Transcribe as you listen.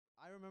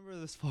remember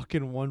this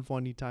fucking one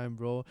funny time,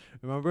 bro.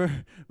 Remember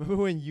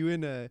when you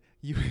and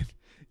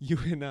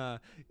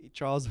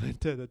Charles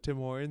went to the Tim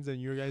Hortons and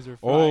you guys were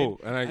fried, Oh,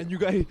 and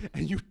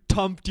you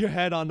thumped your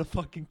head on the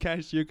fucking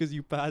cashier because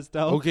you passed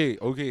out.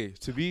 Okay.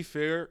 To be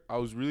fair, I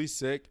was really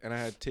sick and I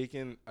had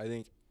taken, I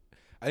think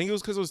it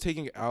was because I was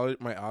taking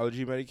my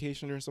allergy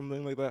medication or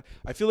something like that.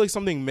 I feel like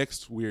something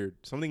mixed weird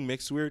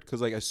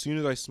because like as soon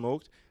as I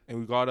smoked and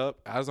we got up,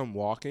 as I'm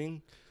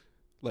walking,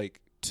 like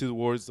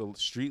towards the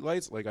street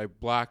lights, like I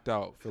blacked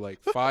out for like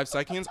 5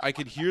 seconds. I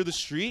could hear the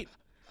street,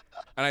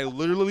 and I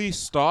literally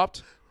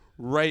stopped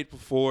right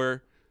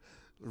before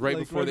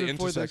the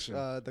intersection.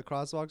 The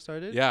crosswalk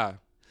started. Yeah,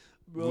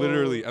 Bro.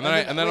 literally. And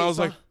then I was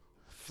like,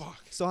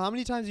 fuck. So how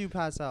many times do you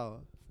pass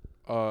out?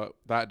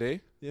 That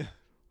day, Yeah.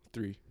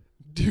 3.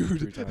 Dude,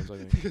 3 times I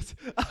think. because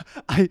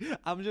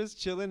I'm just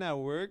chilling at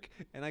work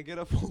and I get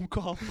a phone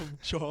call from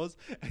Charles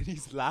and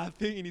he's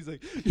laughing and he's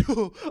like,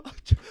 "Yo,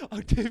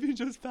 Octavian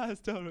just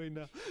passed out right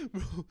now,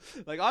 bro."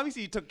 Like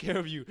obviously he took care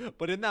of you,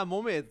 but in that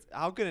moment,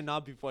 how could it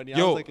not be funny?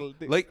 Yo, I was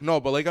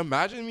but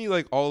imagine me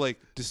like all like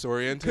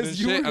disoriented and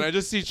shit, and I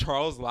just see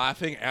Charles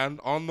laughing and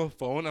on the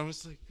phone. I'm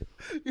just like,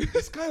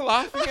 this guy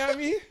laughing at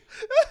me.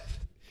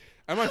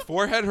 And my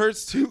forehead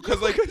hurts too, cause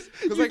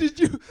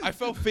I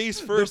fell face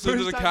first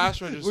into the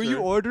cash register. Were you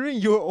ordering?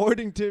 You were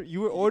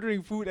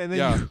ordering food, and then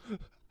yeah.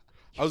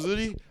 I was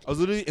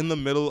literally in the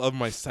middle of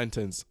my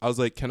sentence. I was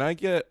like, "Can I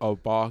get a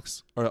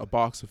box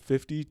of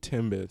 50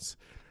 Timbits,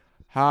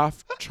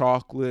 half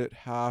chocolate,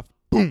 half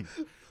boom?"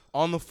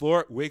 On the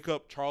floor, wake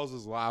up. Charles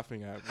is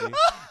laughing at me.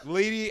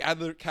 Lady at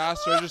the cash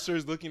register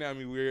is looking at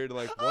me weird,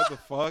 like, what the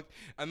fuck?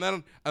 And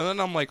then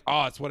I'm like,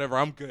 oh, it's whatever.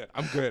 I'm good.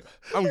 I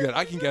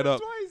can get up.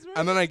 Twice, right?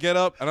 And then I get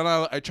up, and then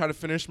I try to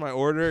finish my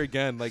order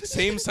again, like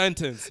same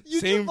sentence,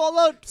 Did fall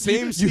out?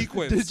 same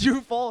sequence. Did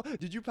you fall?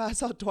 Did you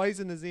pass out twice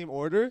in the same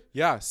order?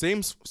 Yeah,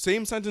 same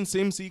sentence,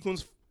 same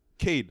sequence,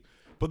 Cade.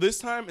 But this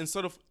time,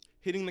 instead of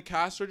hitting the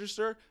cash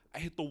register, I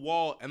hit the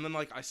wall, and then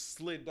like I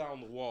slid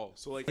down the wall.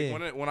 So like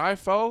when I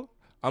fell,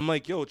 I'm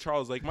like, yo,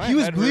 Charles, like my head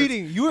was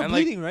bleeding. hurts. You were And,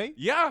 bleeding, like, right?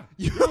 Yeah.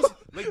 It was,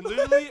 like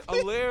literally a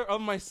layer of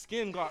my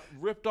skin got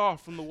ripped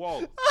off from the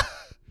wall.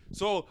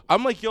 So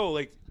I'm like, yo,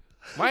 like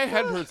my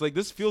head hurts. Like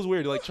this feels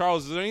weird. Like,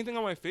 Charles, is there anything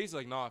on my face?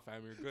 Like, nah,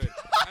 fam, you're good.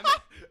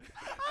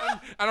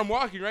 And I'm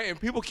walking, right? And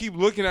people keep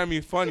looking at me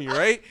funny,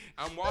 right?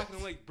 I'm walking,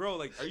 I'm like, bro,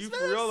 like, are you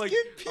for real? Like,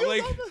 I'm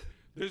like,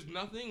 there's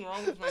nothing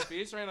wrong with my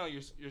face right now.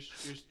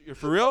 You're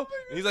for real?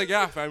 And he's like,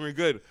 yeah, fam, you're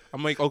good.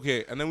 I'm like,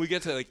 okay. And then we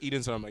get to like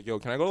Eden's, and I'm like, yo,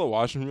 can I go to the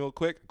washroom real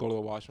quick? Go to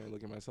the washroom. I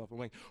look at myself. I'm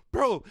like,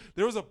 bro,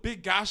 there was a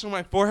big gash on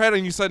my forehead,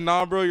 and you said,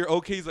 nah, bro, you're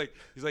okay. He's like,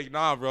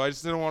 nah, bro, I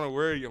just didn't want to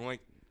worry you. I'm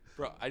like,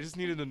 bro, I just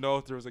needed to know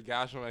if there was a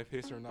gash on my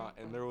face or not.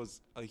 And there was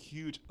a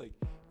huge, like,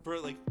 for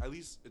like at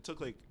least it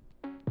took like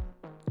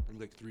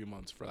 3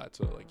 months for that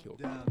to like heal.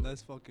 Damn,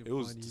 that's fucking funny, bro.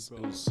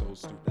 It was so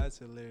stupid. That's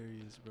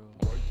hilarious, bro.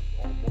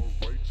 Right on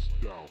my rights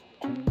down.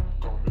 Cool,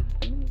 calm and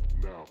cool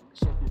now.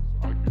 Sucker,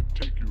 I can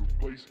take your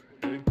place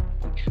and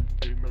put you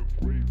in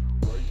a grave.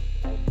 Right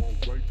on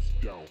my rights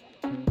down.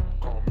 Cool,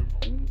 calm and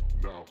cool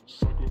now.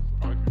 Sucker,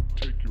 I can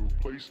take your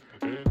place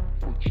and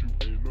put you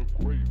in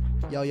a grave.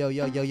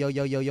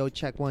 Yo,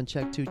 check 1,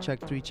 check 2, check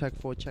 3, check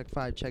 4, check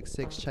 5, check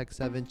 6, check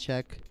 7,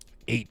 check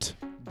 8.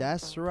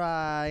 That's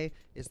right.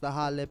 It's the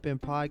Hot Lippin'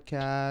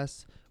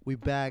 Podcast. We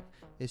back.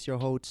 It's your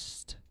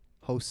host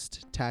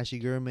Tashi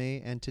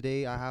Gourmet, and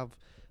today I have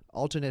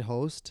alternate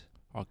host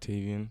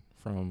Octavian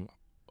from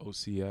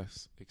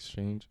OCS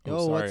Exchange. Yo,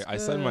 Oh, sorry, what's I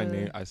said my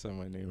name. good? I said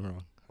my name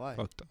wrong. Why?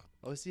 Fucked up.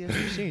 OCS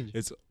Exchange.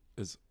 It's.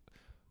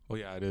 Oh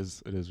yeah, it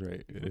is. It is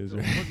right. It is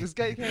Fuck, right. this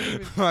guy can't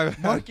even My bad.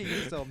 market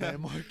yourself, man.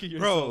 Market yourself.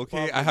 Bro,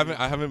 okay, I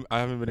properly.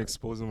 haven't been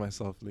exposing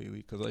myself lately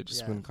because I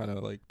just been kind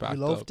of like backed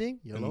You up. loafing?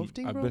 You're And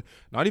loafing, I've bro? been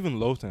not even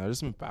loafing. I've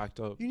just been backed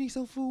up. You need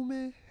some food,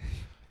 man.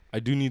 I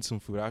do need some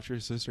food. After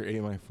your sister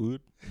ate my food,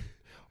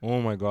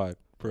 oh my god,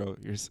 bro,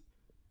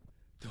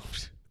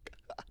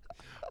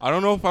 I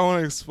don't know if I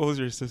want to expose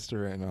your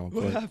sister right now.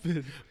 What But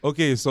happened?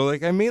 okay, so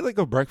like I made like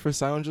a breakfast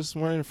sandwich this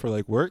morning for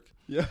like work.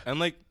 Yeah. And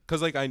like,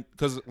 cause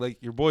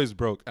your boy's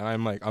broke, and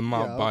I'm like, I'm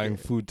not Yeah, buying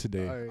okay. food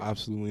today. All right.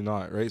 Absolutely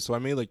not, right? So I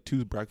made like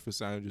 2 breakfast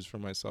sandwiches for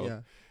myself,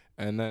 Yeah.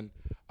 and then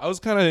I was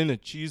kind of in a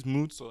cheese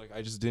mood, so like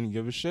I just didn't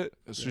give a shit.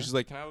 So Yeah. she's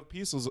like, "Can I have a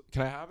piece?"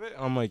 Can I have it?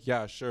 And I'm like,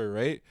 "Yeah, sure,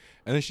 right?"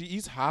 And then she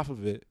eats half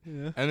of it,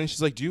 Yeah. and then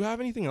she's like, "Do you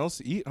have anything else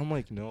to eat?" I'm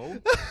like, "No."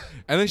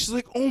 And then she's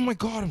like, "Oh my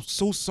god, I'm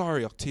so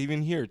sorry,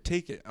 Octavian. Here,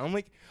 take it." And I'm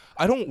like,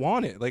 I don't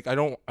want it. Like I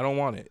don't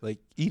want it. Like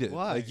eat it.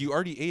 Why? Like you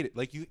already ate it.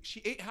 Like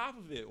she ate half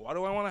of it. Why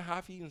do I want a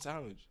half-eaten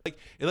sandwich?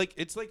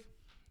 It's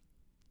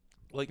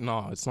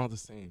nah, it's not the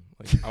same.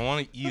 Like I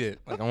want to eat it.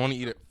 Like I want to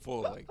eat it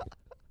full.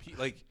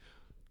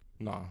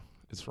 Nah,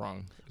 it's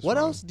wrong. It's What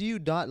wrong. else do you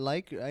not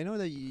like? I know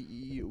that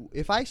you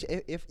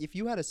if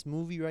you had a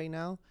smoothie right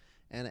now,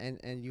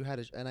 and you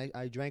had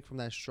I drank from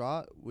that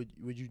straw, would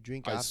you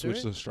drink I after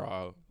switched it? the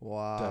straw out.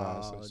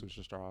 Wow, I switched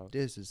the straw out.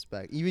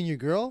 disrespect. Even your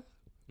girl?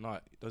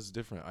 Not that's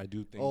different. I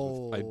do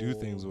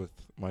things with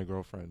my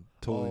girlfriend.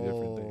 Totally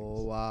different things.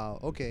 Oh wow.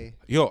 Okay.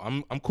 Yo,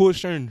 I'm cool with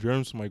sharing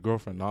germs with my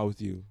girlfriend, not with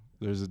you.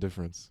 There's a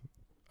difference.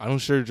 I don't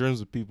share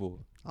germs with people.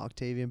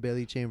 Octavian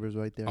Bailey Chambers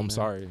right there. I'm man.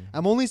 sorry.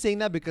 I'm only saying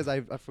that because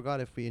I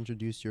forgot if we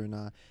introduced you or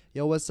not.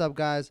 Yo, what's up,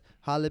 guys?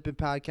 Hot Lippin'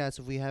 Podcast.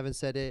 If we haven't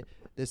said it,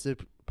 this is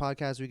a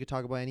podcast where we could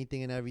talk about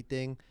anything and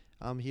everything.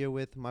 I'm here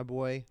with my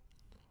boy.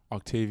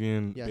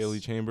 Octavian Yes. Bailey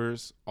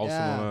Chambers, also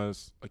Yeah. known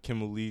as Akim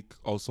Malik,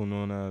 also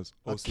known as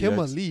OCX. Akim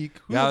Malik?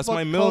 Who Yeah, the that's fuck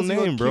my middle calls you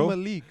name, bro.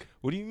 Akim Malik?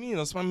 What do you mean?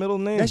 That's my middle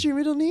name. That's your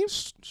middle name?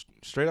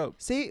 Straight up.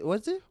 Say,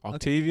 what's it?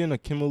 Octavian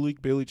Akim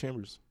Malik Bailey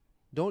Chambers.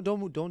 Don't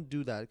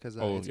do that because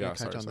Oh, it's yeah, gonna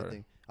catch on the sorry.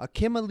 thing.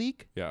 Akim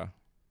Malik? Yeah.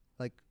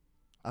 Like,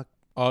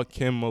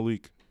 Akim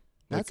Malik.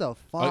 that's a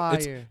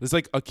fire. It's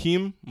like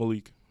Akim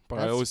Malik, but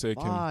I That's always say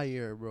Akim.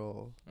 fire,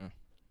 bro. Yeah.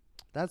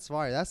 That's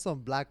fire. That's some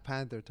Black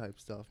Panther type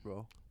stuff,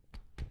 bro.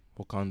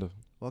 Wakanda.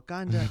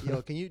 Wakanda.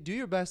 Yo, can you do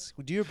your best?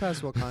 Do your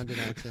best Wakandan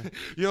accent.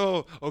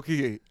 Yo,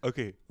 okay.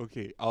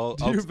 I'll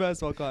Do your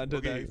best Wakandan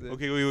okay, accent.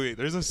 okay, wait.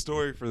 There's a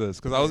story for this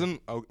because I was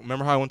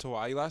remember how I went to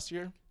Hawaii last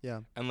year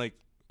Yeah. and like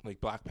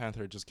Black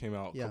Panther just came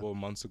out Yeah. a couple of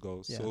months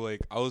ago. Yeah. So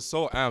like I was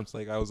so amped.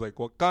 Like I was like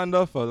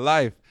Wakanda for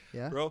life,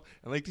 Yeah. bro.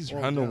 And like these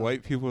Oh, random yeah.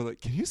 white people were like,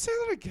 "Can you say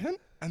that again?"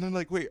 And I'm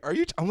like, "Wait, are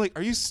you?" I'm like,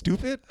 "Are you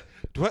stupid?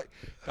 Do I?"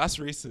 That's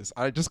racist.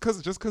 I just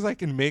cause I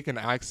can make an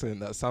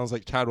accent that sounds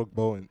like Chadwick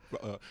Boseman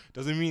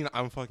doesn't mean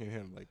I'm fucking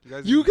him. Like you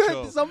guys. You need to got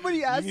chill.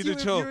 somebody asked need you to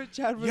if chill. you're a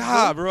Chadwick.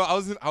 Yeah, Boseman? bro.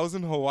 I was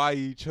in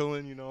Hawaii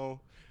chilling, you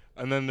know,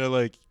 and then they're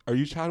like, "Are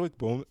you Chadwick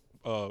Bowman?"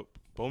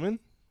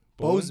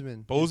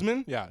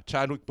 Boseman? Yeah,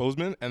 Chadwick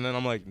Boseman. And then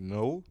I'm like,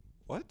 "No,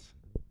 what?"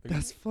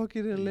 That's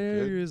fucking good?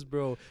 hilarious,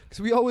 bro. Cause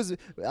we always,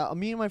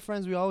 me and my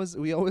friends, we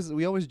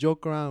always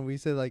joke around. We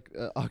say like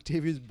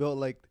Octavian's built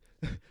like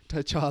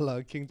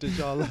T'Challa, King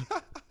T'Challa.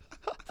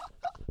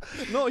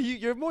 No,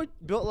 you're more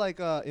built like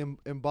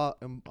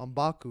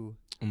M'Baku.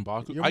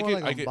 M'Baku. You're more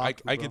like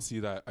M'Baku, I bro. could see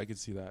that. I could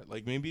see that.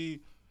 Like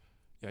maybe,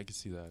 yeah, I could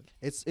see that.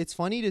 It's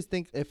funny to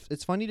think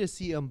it's funny to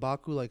see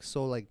M'Baku like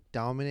so like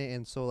dominant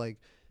and so like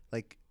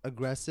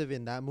aggressive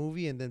in that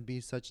movie and then be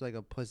such like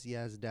a pussy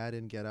ass dad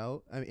in Get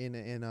Out. I mean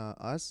in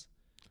Us,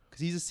 cause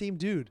he's the same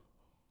dude,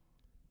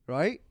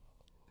 right?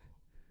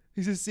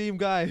 He's the same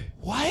guy.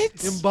 What?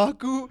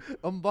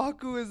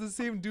 M'Baku is the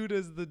same dude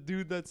as the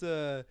dude that's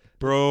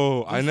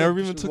Bro, I just never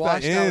a even took that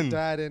washed out in.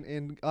 dad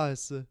in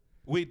Us.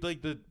 Wait,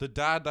 like the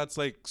dad that's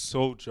like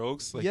so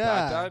jokes, like yeah,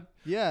 that dad.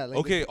 yeah. Like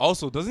Okay.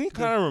 Also, doesn't he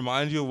kind of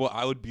remind you of what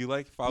I would be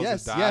like if I was Yes,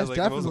 his dad? yes, like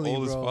if I was definitely,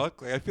 old bro. as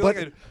fuck. Like I feel But-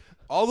 like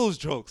all those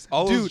jokes,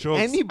 all dude, those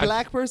jokes. any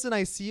black person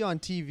I see on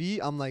TV,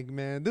 I'm like,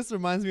 man, this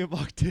reminds me of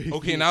Octavian.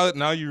 Okay,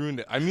 now you ruined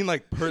it. I mean,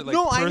 like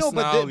No, I know,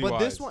 but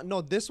this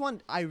personality-wise. this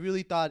one, I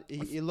really thought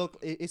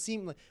it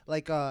seemed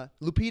like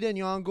Lupita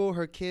Nyong'o,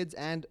 her kids,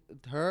 and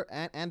her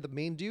and the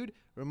main dude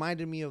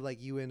reminded me of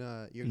like you and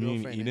your You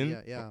mean girlfriend.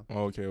 Eden? Yeah.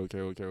 Oh, okay. And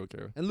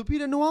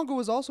Lupita Nyong'o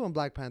was also in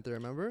Black Panther.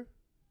 Remember?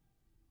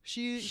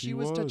 She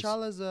was was.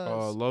 T'Challa's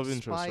Love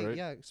interest, spy, right?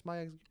 Yeah,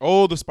 spy.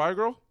 Oh, the spy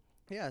girl.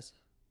 Yes,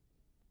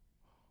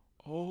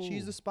 Oh,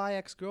 she's the spy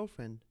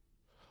ex-girlfriend.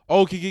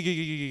 Oh, okay.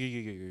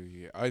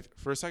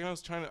 For a second I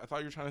thought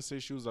you were trying to say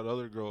she was that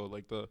other girl,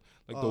 like the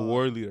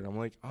war leader. I'm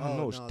like, oh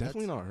no, she's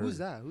definitely not her. Who's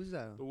that?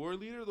 The war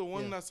leader, the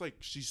one Yeah. that's like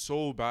she's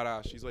so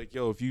badass. She's like,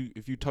 yo, if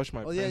you touch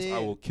my Oh, yeah, prince, yeah, I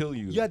yeah. will kill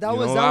you. Yeah, that You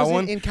was know that was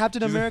one? in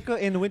Captain She's like- America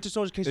and the Winter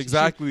Soldier. 'Cause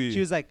Exactly. She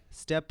was like,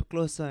 step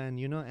closer, and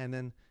and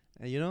then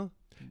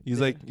He's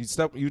like,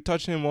 you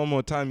touch him one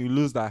more time, you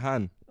lose that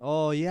hand.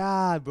 Oh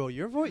yeah, bro,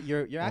 your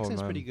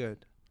accent's man. pretty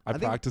good. I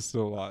think- practiced it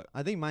a lot.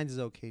 I think mine's is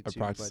okay I too.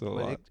 practiced but it a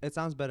lot. it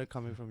sounds better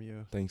coming from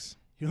you. Thanks.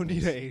 You don't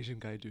need an Asian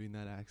guy doing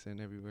that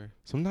accent everywhere.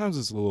 Sometimes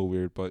it's a little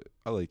weird, but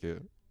I like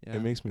it. Yeah,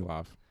 It makes me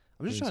laugh.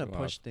 I'm just makes trying to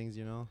me push things,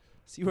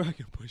 See where I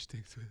can push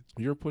things with.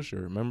 You're a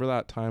pusher. Remember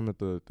that time at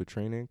the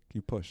training?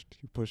 You pushed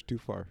too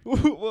far.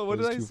 what That did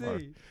was I too far.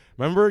 say?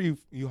 Remember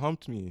you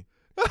humped me.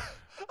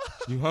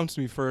 You humped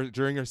me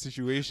during our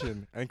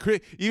situation, and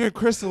even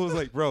Crystal was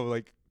like, "Bro,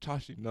 like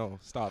Tashi, no,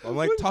 stop." I'm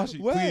like, "Tashi,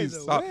 please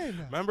stop."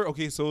 Remember?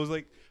 Okay, so it was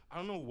like I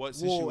don't know what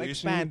situation. Whoa,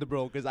 expand,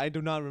 bro, because I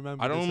do not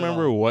remember. I don't this at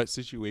remember all. what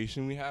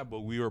situation we had,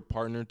 but we were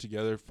partnered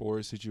together for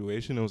a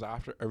situation. It was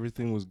after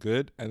everything was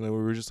good, and then we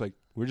were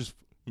just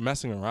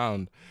messing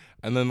around,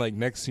 and then like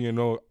next thing you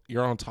know,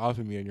 you're on top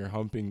of me and you're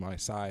humping my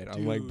side.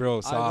 I'm like, Dude, bro,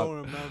 I stop. don't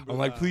remember I'm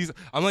like, that. please.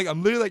 I'm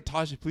literally like,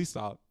 Tashi, please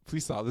stop.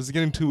 This is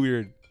getting too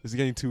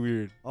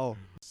weird. Oh,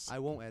 I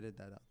won't edit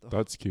that out though.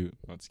 That's cute.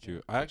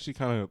 I actually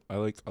I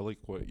like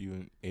what you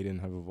and Aiden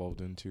have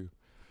evolved into.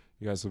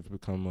 You guys have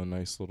become a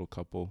nice little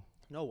couple.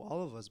 No,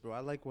 all of us, bro. I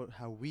like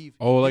how we've.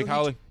 Oh, You like know, how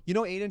he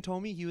like Aiden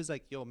told me, he was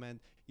like, yo, man,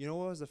 you know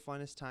what was the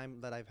funnest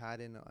time that I've had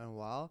in a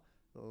while?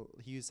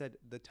 He said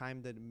the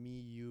time that me,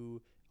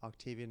 you,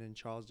 Octavian, and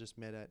Charles just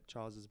met at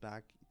Charles's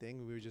back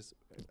thing. We were just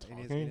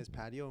in his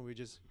patio, and we were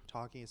just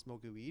talking and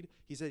smoking weed.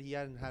 He said he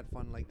hadn't had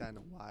fun like that in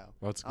a while.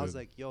 That's good. I was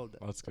like, yo,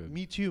 That's good.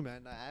 Me too,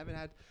 man. I haven't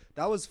had.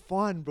 That was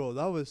fun, bro.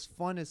 That was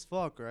fun as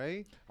fuck,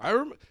 right? I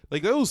remember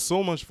like that was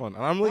so much fun,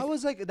 and I'm like,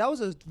 that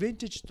was a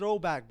vintage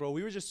throwback, bro.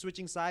 We were just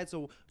switching sides,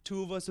 so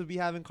two of us would be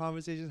having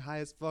conversations high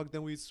as fuck.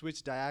 Then we'd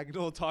switch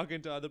diagonal,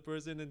 talking to other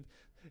person, and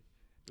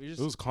It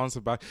was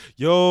constant back.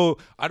 Yo,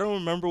 I don't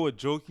remember what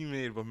joke he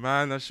made, but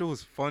man, that shit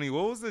was funny.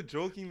 What was the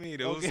joke he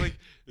made? It was like,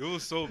 it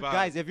was so bad.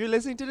 Guys, if you're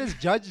listening to this,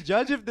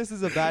 judge if this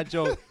is a bad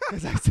joke.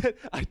 Because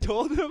I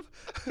told him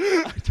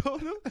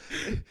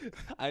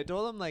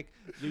like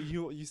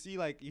you see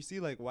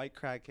like white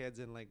crackheads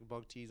and like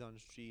bug teas on the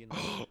street and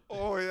like,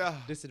 oh yeah,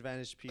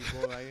 disadvantaged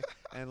people, right?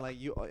 And like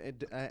you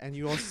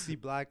also see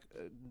black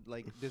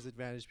like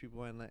disadvantaged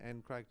people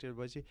and crackhead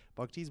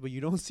bug teas, but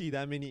you don't see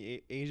that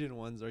many Asian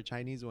ones or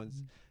Chinese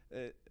ones.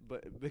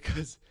 But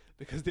because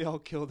they all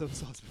kill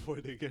themselves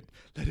before they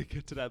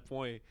get to that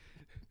point.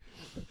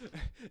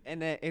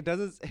 And it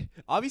doesn't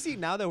obviously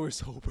now that we're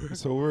sober.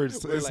 So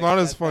it's like, not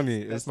as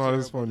funny. that's It's not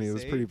as terrible to funny. It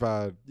was say. pretty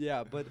bad.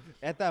 Yeah, but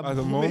at that At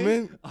the moment,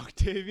 moment,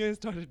 Octavian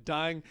started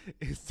dying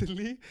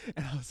instantly,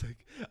 and I was like,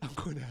 I'm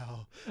going to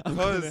hell. I'm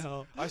going to because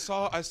hell.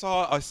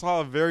 I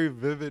saw a very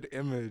vivid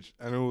image,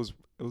 and it was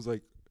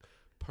like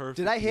perfect.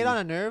 Did I hit on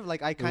a nerve?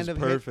 Like I kind of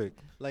perfect.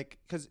 hit, like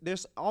because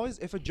there's always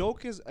if a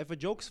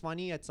joke's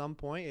funny at some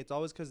point, it's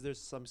always because there's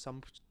some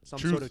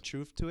sort of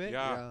truth to it.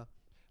 Yeah.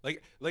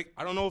 Like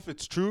I don't know if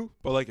it's true,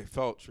 but like it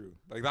felt true.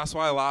 Like that's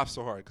why I laughed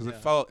so hard because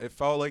Yeah. it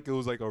felt like it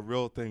was like a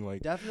real thing.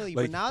 Like Definitely,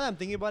 like, but now that I'm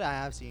thinking about it, I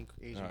have seen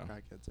Asian Yeah.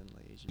 crackheads and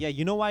like Asian. Yeah,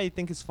 you know why I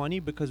think it's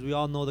funny? Because we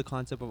all know the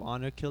concept of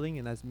honor killing,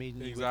 and that's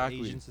mainly Exactly.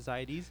 with Asian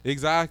societies.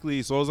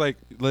 Exactly. So I was like,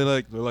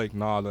 they're like,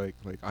 nah, like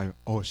I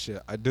oh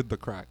shit, I did the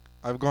crack.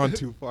 I've gone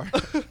too far.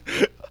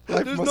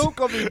 There's no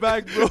coming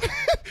back, bro.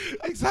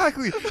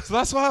 Exactly. So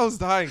that's why I was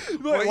dying.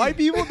 But white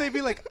people, they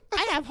be like,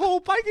 I have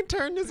hope. I can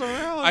turn this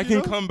around. I you can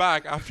know? come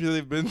back after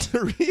they've been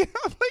to rehab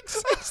like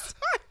 6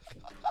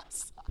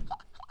 times.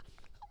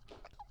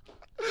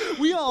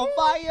 We on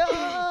fire.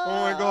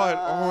 Oh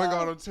my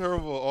god, I'm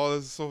terrible. Oh,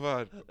 this is so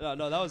bad.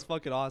 No, that was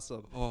fucking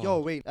awesome. Oh. Yo,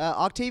 wait.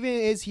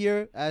 Octavian is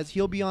here as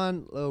he'll be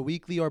on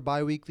weekly or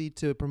bi-weekly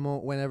to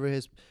promote whenever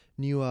his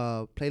new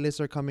playlists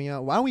are coming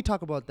out. Why don't we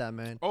talk about that,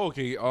 man?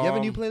 Okay. You have a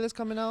new playlist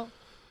coming out?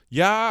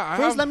 Yeah.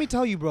 First, let me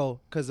tell you, bro,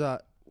 because the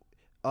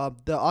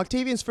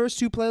Octavian's first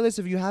 2 playlists,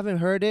 if you haven't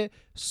heard it,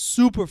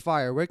 super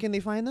fire. Where can they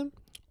find them?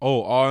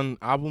 Oh, on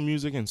Apple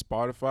Music and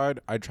Spotify.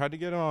 I tried to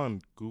get it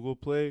on Google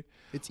Play.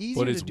 It's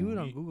easier it's to do it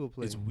on Google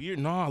Play. It's weird.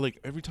 Nah,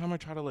 like every time I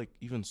try to like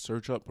even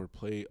search up or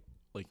play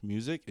like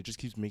music, it just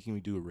keeps making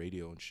me do a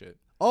radio and shit.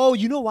 Oh,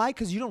 you know why?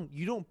 Because you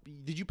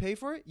don't. Did you pay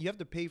for it? You have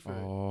to pay for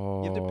it.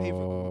 Oh, You have to pay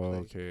for Google Play.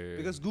 Okay.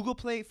 Because Google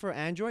Play for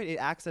Android, it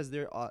acts as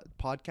their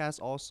podcast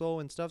also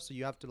and stuff. So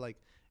you have to like,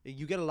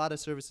 you get a lot of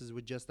services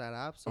with just that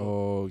app. So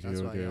okay.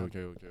 that's why, yeah.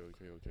 Okay.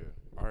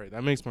 All right,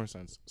 that makes more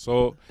sense.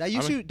 So that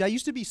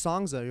used to be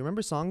Songza. You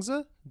remember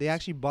Songza? They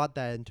actually bought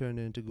that and turned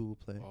it into Google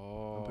Play.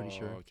 Oh, I'm pretty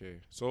sure. Okay.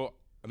 So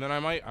and then I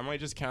might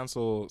just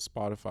cancel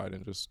Spotify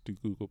and just do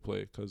Google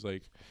Play because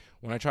like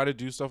when I try to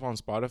do stuff on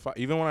Spotify,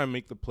 even when I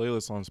make the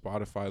playlist on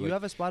Spotify, You like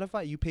have a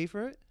Spotify? You pay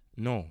for it?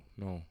 no.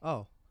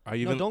 Oh. I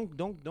even No,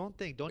 don't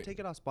take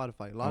it off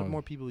Spotify. A lot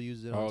more people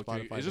use it on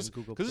Spotify It's just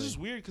than Google Play. because it's just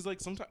weird because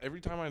like sometimes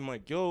every time I'm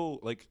like yo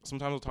like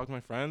sometimes I'll talk to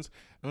my friends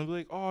and they'll be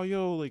like oh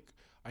yo like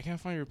I can't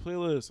find your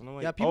playlist and I'm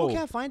like yeah, people oh,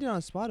 can't find it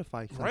on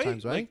Spotify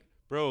sometimes, right? Like,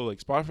 bro, like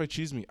Spotify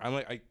cheats me. I'm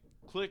like I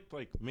clicked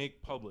like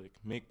make public.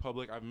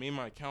 I've made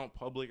my account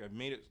public. I've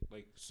made it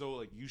like so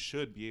like you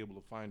should be able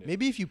to find it.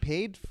 Maybe if you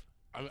paid.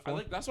 I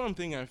like that's what I'm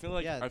thinking. I feel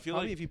like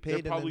if you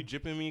paid they're probably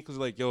jipping me because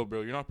like yo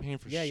bro you're not paying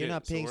for shit. Yeah, you're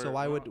not paying. So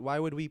why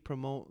we're would we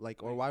promote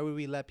like or why would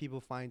we let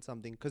people find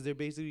something? Because they're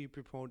basically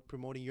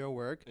promoting your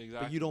work,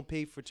 but you don't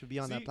pay to be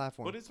on that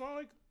platform. But it's not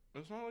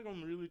like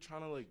I'm really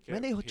trying to like get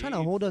Man, they trying to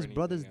paid hold for us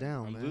brothers anything.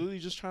 down, I'm man. literally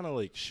just trying to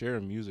like share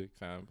music,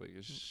 fam. Like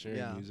it's just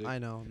sharing music. I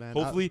know, man.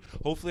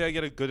 Hopefully I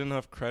get a good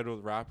enough cred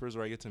with rappers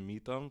where I get to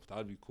meet them.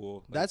 That'd be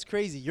cool. Like, that's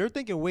crazy. You're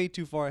thinking way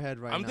too far ahead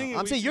right I'm now. thinking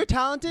I'm way saying too- you're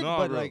talented, no,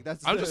 but bro. like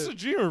that's I'm just a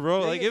dreamer, bro.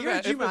 Yeah, Like you're a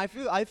if dreamer. I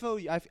feel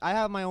I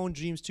have my own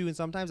dreams too, and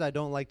sometimes I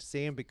don't like to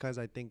say them because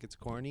I think it's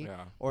corny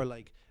or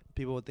like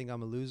people would think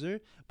I'm a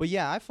loser. But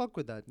yeah, I fuck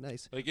with that.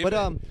 Nice. Like if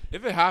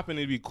it happened,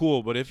 it'd be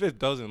cool. But if it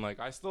doesn't, like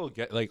I still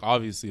get like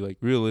obviously like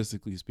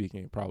realistically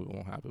speaking, it probably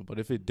won't happen. But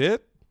if it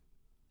did,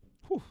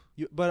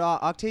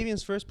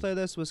 Octavian's first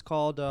playlist was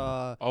called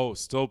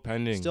still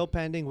pending. Still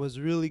Pending was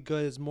really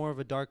good. It's more of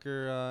a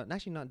darker,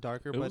 actually not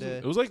darker, but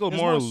it was like a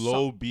more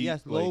low beat.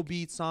 Yes, like, low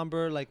beat,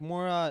 somber, like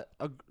more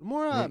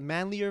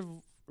manlier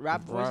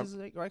rap voices,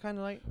 like, right? Kind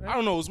of like. Right? I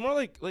don't know. It was more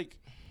like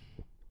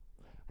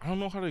I don't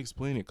know how to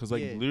explain it because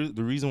like literally,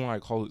 the reason why I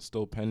call it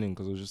Still Pending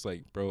because it was just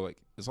like bro like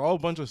it's all a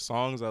bunch of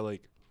songs that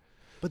like.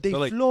 But they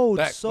like, flowed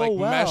that, so like,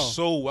 well. mesh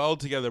so well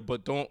together,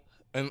 but all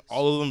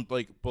of them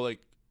but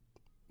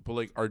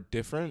are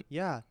different.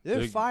 Yeah,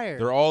 they're fire.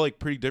 They're all like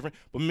pretty different,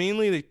 but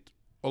mainly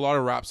a lot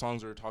of rap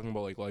songs are talking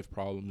about like life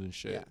problems and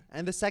shit. Yeah,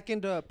 and the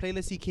second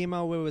playlist he came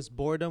out with was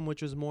Boredom,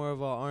 which was more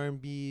of a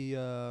R&B,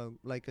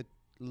 like a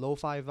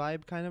lo-fi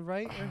vibe kind of,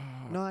 right?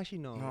 No, actually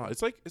no. No, it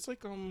was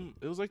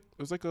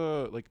like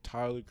a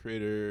Tyler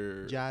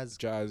Creator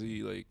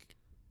jazzy like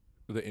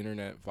the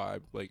internet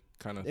vibe, like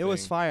kind of. It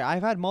was fire.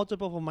 I've had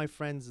multiple of my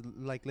friends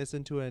like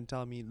listen to it and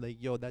tell me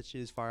like, "Yo, that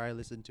shit is fire." I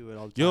listen to it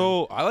all the time.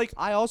 Yo,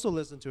 I also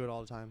listen to it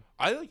all the time.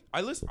 I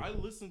listen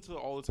to it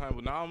all the time,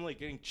 but now I'm like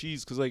getting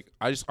cheese because like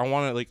I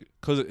want to like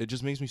because it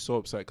just makes me so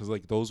upset because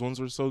like those ones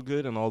were so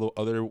good and all the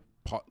other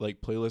like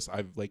playlists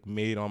I've like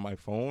made on my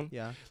phone.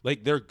 Yeah.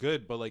 Like they're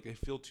good, but like they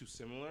feel too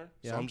similar.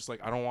 Yeah. So I'm just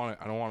like I don't want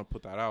to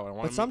put that out.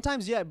 But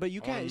sometimes but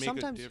you can't. Make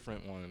Sometimes a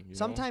different one.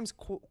 sometimes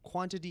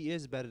quantity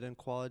is better than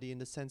quality in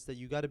the sense that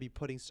you got to be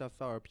putting stuff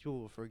out or people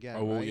will forget.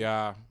 Oh right?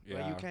 yeah.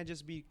 Right? You can't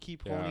just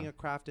keep honing a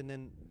craft and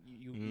then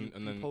you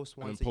post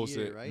once a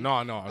year, right?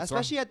 No.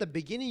 Especially at the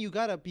beginning, you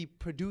gotta be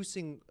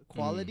producing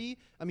quality.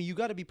 I mean, you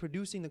gotta be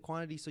producing the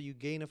quantity so you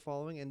gain a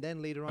following, and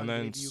then later on,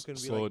 maybe you can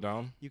slow it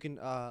down. You can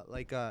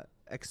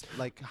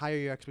like higher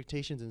your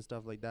expectations and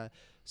stuff like that.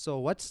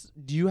 So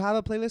do you have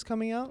a playlist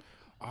coming out?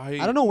 I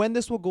don't know when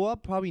this will go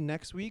up. Probably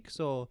next week.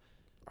 So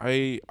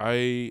I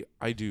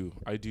do.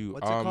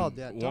 What's it called?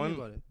 Yeah, tell me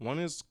about it. One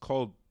is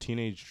called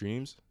Teenage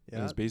Dreams. Yeah,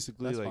 and it's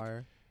basically that's like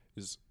fire.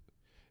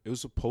 It was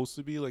supposed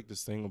to be like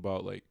this thing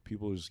about like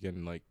people just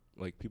getting like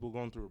people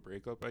going through a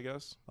breakup, I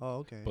guess. Oh,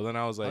 okay. But then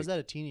I was like, how's that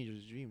a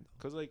teenager's dream?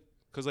 Cause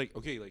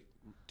okay, like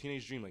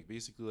teenage dream, like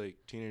basically like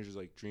teenagers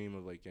like dream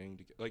of like getting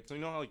together, like so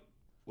you know how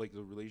like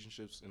the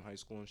relationships in high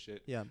school and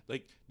shit. Yeah.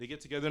 Like they get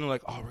together and they're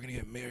like, oh, we're gonna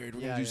get married,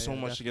 we're gonna do so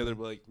much together,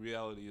 but like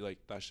reality, like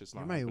that shit's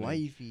not. You're my happening.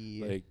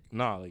 wifey. Like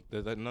nah, like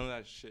none of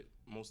that shit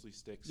mostly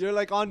sticks. You're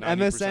like on 90%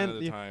 MSN.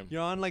 of the time.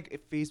 You're on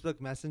like Facebook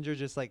Messenger,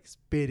 just like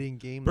spitting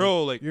game.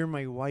 Bro, like you're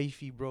my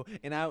wifey, bro.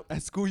 And out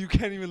at school, you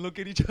can't even look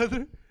at each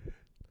other.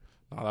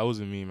 No, that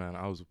wasn't me, man.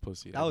 I was a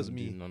pussy. That was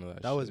me. None of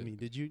that. That shit. was me.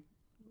 Did you?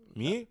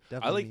 Me?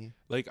 Definitely.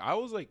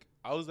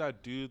 I was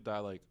that dude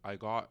that like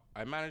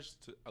I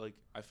managed to like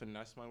I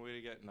finessed my way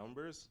to get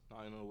numbers,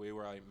 not in a way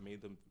where I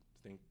made them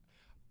think.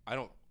 I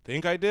don't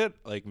think I did.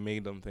 Like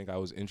made them think I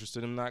was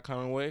interested in that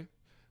kind of way.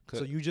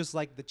 So you just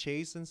like the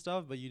chase and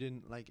stuff, but you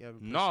didn't like ever.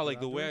 No,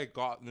 like the way I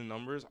got the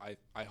numbers,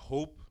 I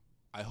hope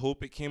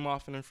it came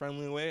off in a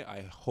friendly way.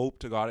 I hope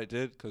to God it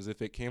did, because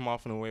if it came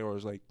off in a way where I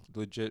was like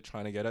legit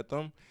trying to get at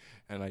them,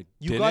 and I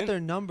you got their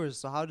numbers,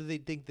 so how do they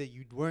think that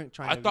you weren't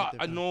trying? I thought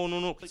no.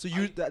 Like, so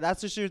that's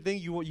just your thing.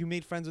 You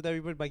made friends with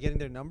everybody by getting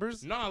their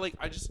numbers? No, like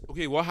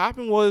what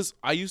happened was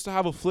I used to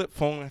have a flip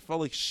phone. And I felt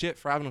like shit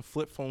for having a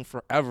flip phone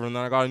forever, and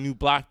then I got a new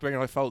BlackBerry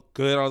and I felt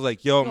good. I was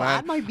like, yo,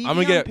 man, I'm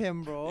gonna get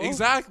him, bro.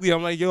 Exactly.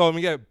 I'm like, yo, I'm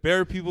gonna get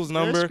bare people's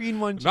number. Screen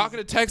one, not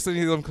gonna text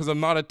any of them because I'm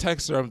not a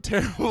texter. I'm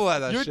terrible at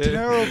that You're shit. You're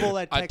terrible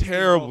at texting.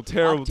 Terrible.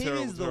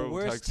 Octavian is the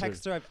worst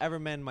texter I've ever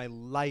met in my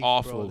life,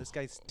 Awful. bro. This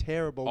guy's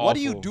terrible. Awful. What are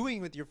you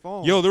doing with your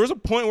phone? Yo, there was a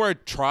point where I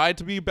tried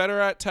to be better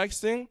at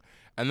texting,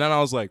 and then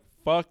I was like,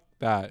 fuck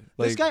that.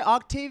 Like, this guy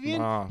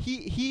Octavian, nah.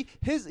 he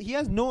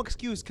has no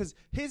excuse, because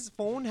his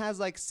phone has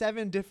like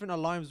 7 different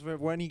alarms for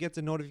when he gets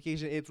a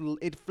notification.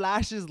 It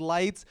flashes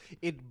lights,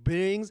 it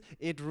bings,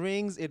 it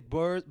rings, it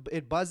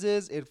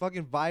buzzes, it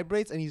fucking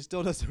vibrates, and he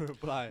still doesn't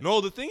reply.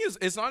 No, the thing is,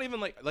 it's not even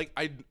like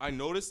I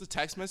noticed the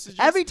text messages.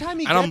 Every time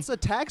he gets a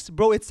text,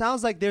 bro, it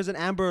sounds like there's an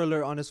Amber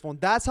Alert on his phone.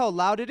 That's how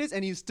loud it is,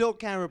 and he still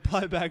can't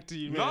reply back to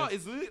you, man. No,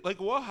 it's literally, like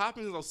what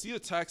happens is I'll see a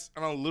text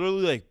and I'll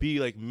literally like be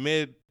like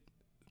mid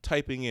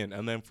typing in,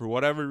 and then for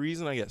whatever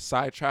reason I get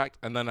sidetracked,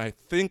 and then I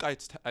think I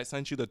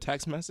sent you the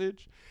text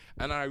message,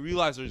 and then I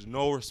realize there's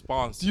no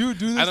response. Do you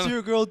do this to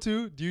your girl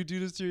too? Do you do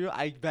this to your girl?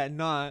 I bet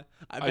not.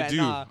 I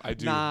do.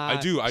 I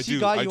do. She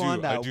got you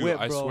on that whip,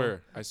 bro.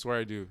 I swear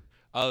I do.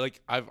 Like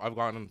I've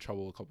gotten in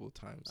trouble a couple of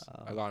times.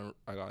 I got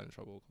in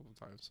trouble a couple of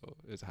times, so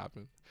it's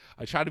happened.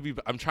 I'm trying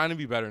to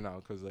be better now,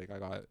 because like I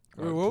got.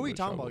 What were we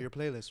talking about? Your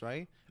playlist,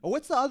 right? Oh,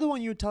 what's the other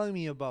one you were telling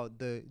me about?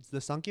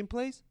 The sunken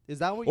place? Is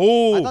that what?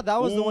 I thought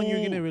that was the one you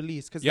were gonna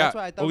release, because that's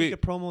why I thought we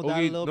could promo that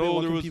a little bit.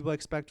 What can people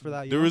expect for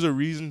that? There was a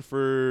reason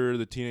for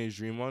the Teenage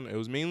Dream one. It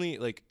was mainly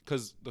like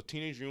because the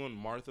Teenage Dream one,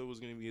 Martha was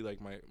gonna be like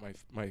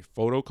my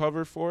photo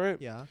cover for it.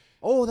 Yeah.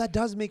 Oh, that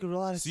does make a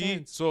lot of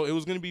sense. So it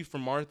was gonna be for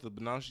Martha,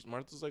 but now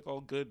Martha's like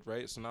all good,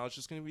 right? So now it's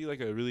just gonna be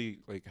like a really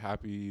like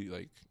happy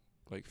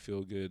like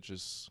feel good,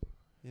 just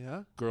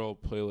girl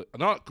playlist,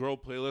 not girl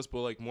playlist, but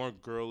like more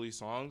girly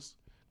songs.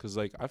 Cause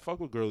like I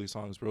fuck with girly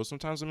songs, bro.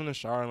 Sometimes I'm in the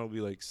shower and I'll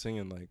be like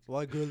singing like.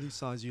 What girly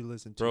songs you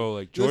listen to? Bro,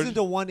 like you listen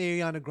to one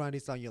Ariana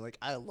Grande song, you're like,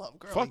 I love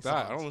girly songs. Fuck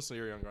that. I don't listen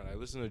to Ariana Grande. I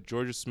listen to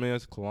Georgia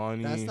Smith,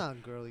 Kalani. That's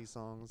not girly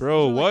songs.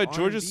 Bro, what? Like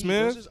Georgia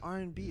Smith? That's just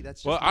R&B.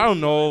 That's just. Well, I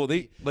don't know.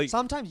 They like.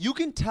 Sometimes you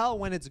can tell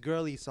when it's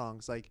girly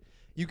songs. Like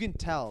you can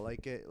tell,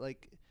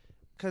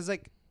 cause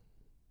like.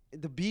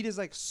 The beat is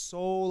like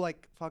so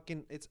like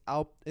fucking it's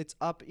up.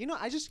 You know,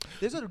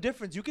 there's a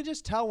difference. You can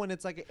just tell when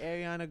it's like an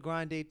Ariana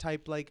Grande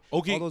type, like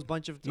all those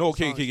bunch of songs.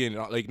 Okay.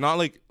 Not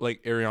like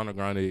Ariana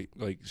Grande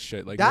like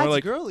shit. Like that's more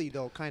like girly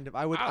though, kind of.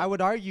 I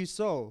would argue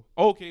so.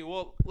 Okay,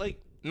 well like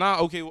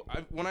okay. Well,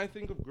 when I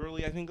think of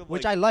girly, I think of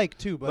which I like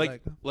too,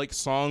 but like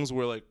songs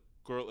where like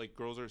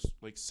girls are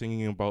like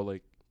singing about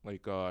like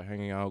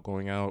hanging out,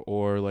 going out,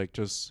 or like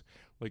just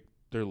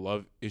their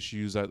love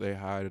issues that they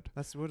had.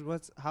 That's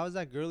how is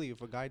that girly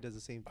if a guy does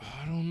the same thing?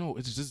 I don't know.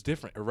 It's just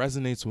different. It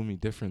resonates with me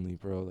differently,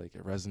 bro. Like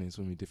it resonates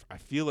with me different. I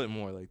feel it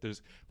more. Like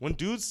there's when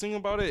dudes sing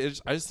about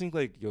it, I just think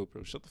like, yo,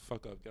 bro, shut the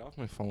fuck up. Get off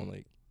my phone.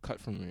 Like cut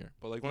from here.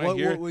 But like when I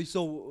hear,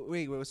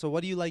 So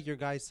what do you like your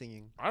guys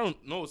singing? I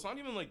don't know. It's not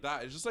even like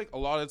that. It's just like a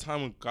lot of the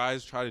time when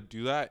guys try to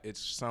do that, it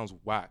just sounds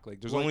whack.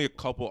 Like there's only a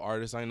couple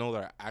artists I know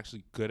that are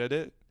actually good at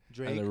it.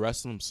 Drake. And the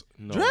rest of them,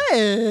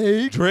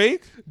 no.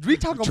 Drake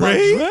talking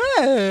Drake? about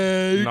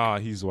Drake. Nah,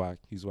 he's whack.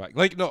 He's whack.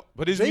 Like no,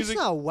 but his Drake's music.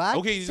 not whack.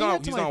 Okay, he's Say not.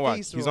 that to He's my not whack.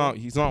 face, He's bro. not.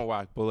 He's not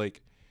whack. But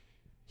like,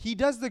 He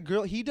does the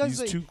girl. He does.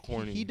 he's too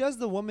corny. He does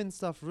the woman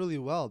stuff really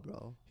well,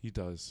 bro. He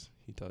does.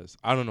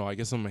 I don't know. I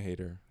guess I'm a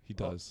hater. He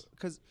does.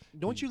 Cause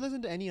don't you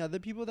listen to any other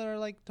people that are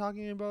like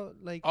talking about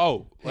like?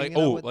 Oh, hanging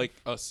out with- like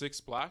a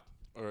Six Black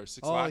or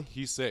Six Oh, Black.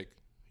 He's sick.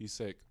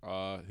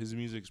 His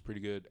music's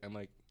pretty good, and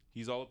like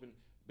he's all up in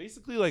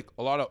basically like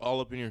a lot of all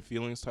up in your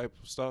feelings type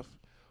of stuff,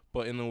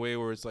 but in the way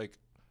where it's like,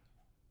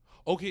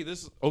 okay.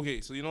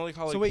 So you know like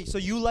how like. So wait, so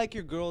you like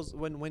your girls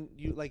when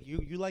you like you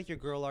like your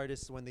girl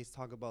artists when they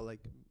talk about like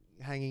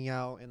hanging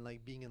out and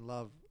like being in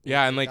love.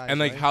 Yeah, and with like guys,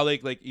 right? how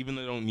like even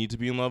they don't need to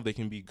be in love, they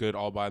can be good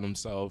all by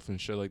themselves and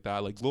shit like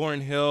that. Like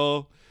Lauryn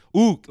Hill,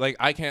 like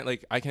I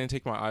can't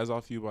take my eyes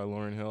off you by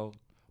Lauryn Hill,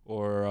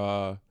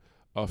 or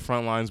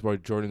Front Lines by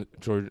Georgia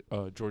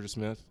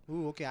Smith.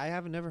 Ooh, okay. I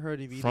haven't never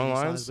heard of either Front of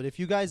these Lines? songs, but if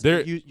you guys,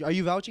 They're- are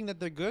you vouching that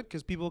they're good?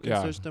 Because people can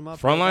Yeah, search them up.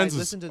 Front Guys, Lines is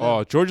listen to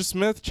them. Georgia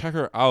Smith. Check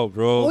her out,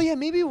 bro. Oh yeah,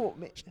 maybe.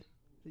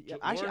 Yeah,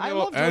 actually, I Hill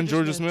love and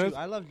Georgia Smith. Smith? Too.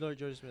 I love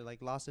Georgia Smith,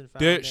 like Lost and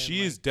Found. There, and,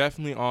 she is like,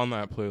 definitely on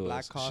that Black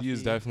playlist. She is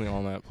Coffee. definitely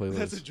on that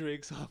That's a playlist.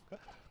 Drake song.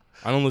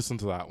 I don't listen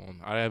to that one.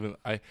 I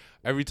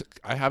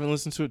haven't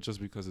listened to it just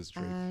because it's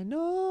Drake. I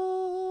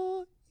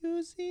know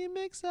you seem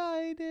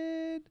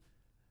excited.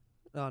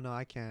 Oh no,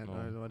 I can't.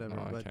 No, or whatever.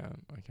 no, but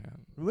I can't.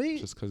 wait,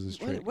 Just because it's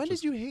Drake. when did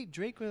Just- you hate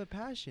Drake with a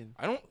passion?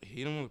 I don't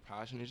hate him with a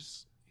passion.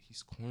 He's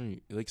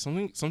corny. Like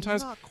sometimes.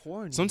 He's not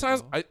corny.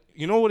 Sometimes bro.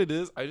 you know what it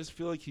is. I just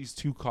feel like he's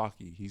too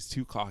cocky.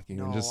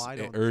 No, and just I it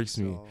don't irks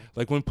think me. so.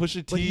 Like when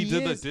Pusha But T he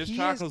did the is- diss he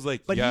track, is- I was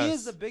like, But yes. he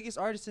is the biggest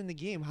artist in the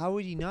game. How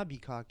would he not be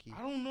cocky?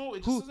 I don't know.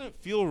 It Who- just doesn't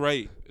feel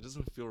right. It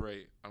doesn't feel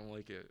right. I don't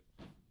like it.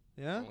 I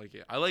Yeah. don't like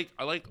it. I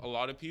like a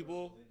lot of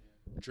people.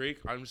 Drake,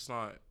 I'm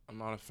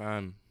not a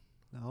fan.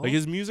 No. Like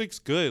his music's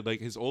good.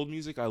 Like his old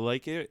music, I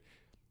like it.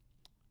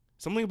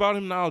 Something about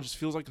him now just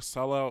feels like a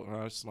sellout, and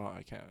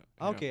I can't.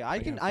 Okay, I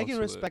can fucks with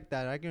it. respect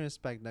that. I can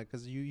respect that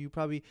because you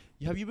probably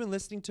have you been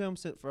listening to him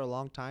for a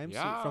long time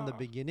from the Yeah,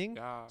 beginning.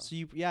 Yeah. So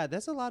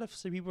that's a lot of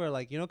people are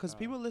like because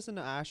people listen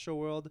to Astro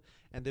World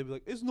and they'll be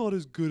like it's not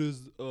as good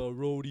as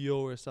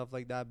Rodeo or stuff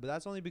like that. But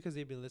that's only because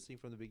they've been listening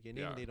from the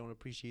beginning. Yeah. They don't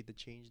appreciate the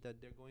change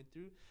that they're going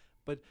through.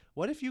 But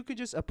what if you could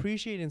just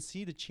appreciate and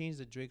see the change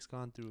that Drake's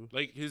gone through?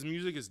 Like his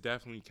music is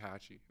definitely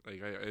catchy.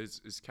 Like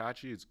it's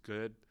catchy. It's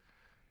good.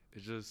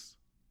 It's just.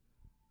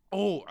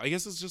 Oh, I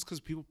guess it's just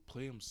because people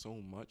play him so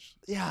much.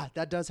 Yeah,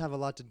 that does have a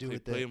lot to do They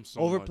with play it. him so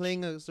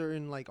Overplaying a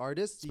certain like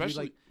artist,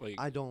 Especially like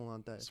I don't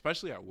want that.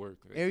 especially at work.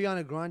 Like,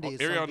 Ariana Grande is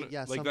Ariana, something,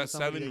 yeah, like that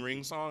somebody Seven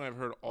Ring song, I've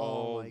heard oh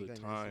all my the goodness,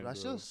 time.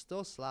 that Bro.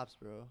 still slaps,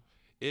 bro.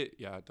 It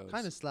does.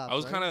 Kind of slaps. I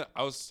was right? kind of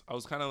I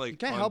was kind of like You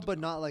can't on help d- but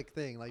not like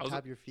I was-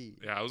 tap your feet.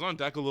 yeah, I was on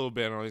deck a little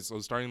bit, and I was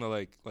starting to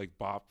like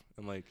bop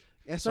and like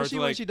Especially to,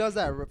 when like- she does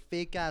that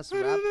fake ass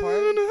rap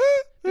part.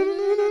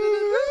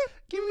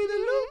 Give me the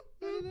loop.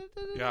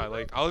 yeah,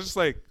 like I was just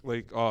like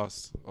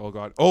oh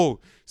god.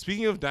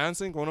 Speaking of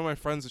dancing, one of my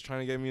friends is trying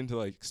to get me into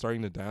like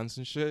starting to dance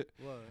and shit,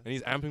 What? and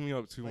he's amping me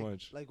up too Like,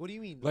 much. Like what do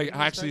you mean? Like What do you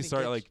mean actually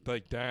start starting to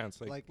like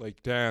dance, Like-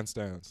 like dance.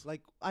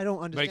 like I don't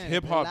understand. Like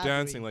hip hop Elaborate.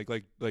 dancing,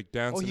 like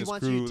dancing he his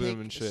wants crew you with to him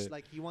take and shit.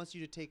 like he wants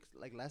you to take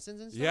like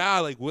lessons and stuff. Yeah,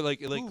 like what,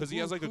 like Who- because he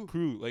has like who- a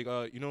crew, like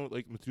you know,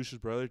 like Matusha's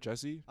brother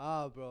Jesse.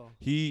 Ah, bro.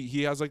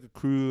 He has like a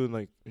crew and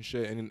like and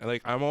shit, and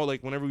like I'm all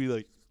like whenever we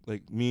like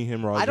me,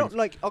 him, Roger. I don't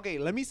like. Okay,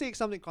 let me say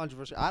something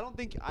controversial. I don't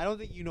think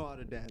you know how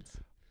to dance.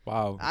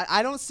 Wow.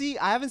 I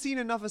haven't seen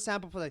enough of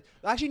sample size.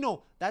 Actually,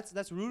 no,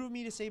 that's rude of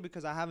me to say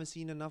because I haven't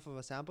seen enough of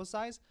a sample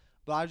size.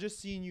 But I've just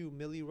seen you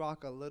milli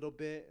rock a little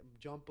bit,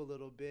 jump a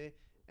little bit,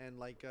 and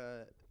like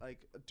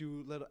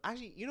do little.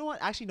 Actually, you know what?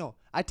 Actually, no.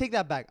 I take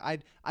that back.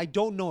 I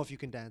don't know if you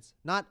can dance.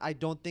 Not I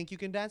don't think you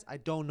can dance. I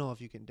don't know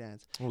if you can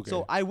dance. Okay.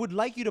 So I would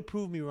like you to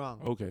prove me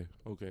wrong. Okay.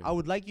 I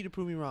would like you to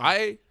prove me wrong.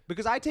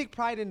 Because I take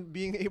pride in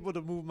being able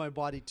to move my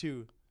body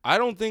too. I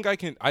don't think I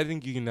can. I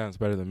think you can dance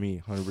better than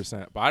me,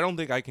 100%. But I don't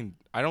think I can.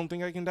 I don't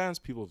think I can dance.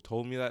 People have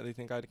told me that they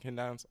think I can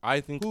dance.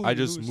 I think I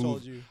just who move.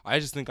 told you? I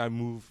just think I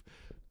move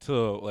to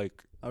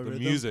like A the rhythm,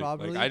 music.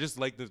 probably? Like I just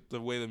like the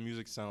way the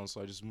music sounds,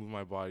 so I just move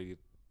my body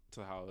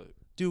to how it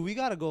Dude, we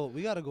gotta go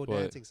But,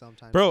 dancing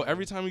sometime. Bro, man.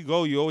 every time we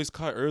go, you always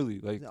cut early.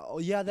 Like, Oh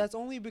yeah, that's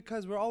only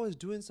because we're always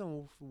doing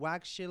some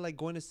whack shit, like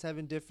going to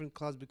 7 different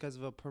clubs because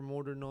of a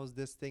promoter knows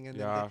this thing, and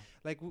then yeah,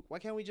 why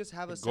can't we just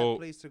have a Go- set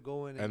place to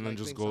go in and then like,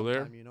 just cling go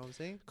there? sometime, you know what I'm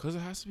saying? because it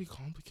has to be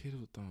complicated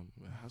with them.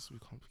 It has to be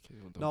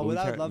complicated with them. No, But but we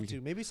I'd can't- love we to.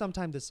 can- Maybe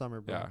sometime this summer,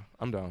 bro. Yeah,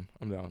 I'm down.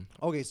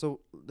 Okay, so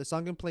the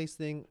sunken place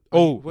thing.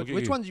 Oh, Which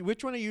okay.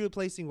 one are you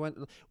replacing?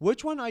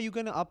 Which one are you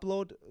gonna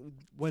upload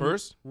when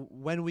First,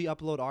 when we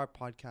upload our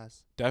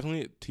podcast?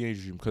 definitely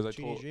Teenage Dream because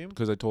Teenage Dream?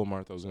 I told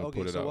Martha I was gonna Okay,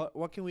 put it so out.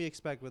 what can we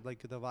expect with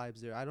like the vibes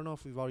there? I don't know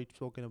if we've already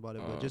spoken about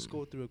it, but just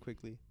go through it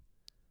quickly.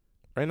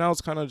 Right now,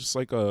 it's kind of just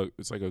like a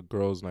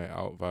girls' night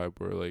out vibe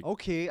where like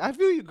Okay, I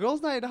feel you.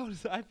 Girls' night out.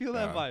 I feel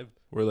that Yeah. vibe.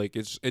 where like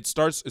it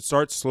starts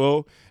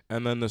slow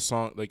and then the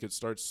song like it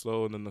starts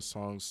slow and then the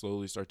songs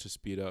slowly start to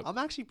speed up. I'm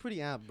actually pretty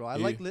amped, bro.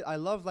 Yeah. I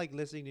love like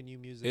listening to new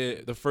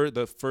music. The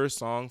first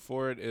song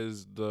for it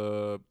is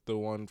the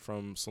one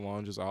from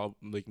Solange's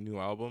new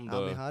album, the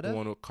Almehada?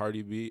 one with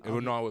Cardi B. It Alme-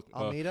 was not with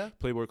Almeida.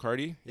 Playboy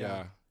Cardi. Yeah.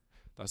 Yeah.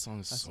 That song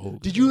is so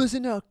good. Did you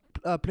listen to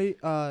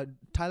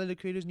Tyler the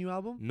Creator's new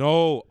album?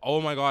 No.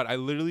 Oh my god. I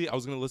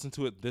was gonna listen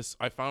to it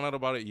I found out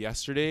about it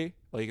yesterday,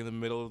 like in the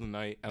middle of the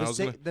night, and I was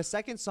gonna. The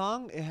second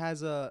song,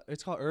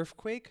 it's called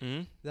Earthquake.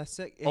 Mhm.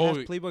 It Oh,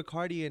 has Playboy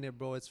Cardi in it,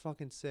 bro. It's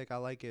fucking sick. I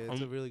like it.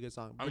 It's a really good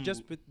song. But I'm-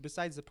 just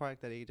besides the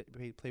part that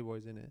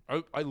Playboy's in it.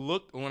 I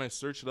looked when I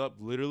searched it up.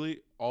 Literally,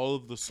 all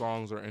of the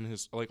songs are in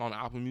his on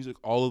Apple Music.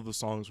 All of the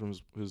songs from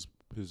his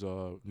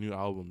new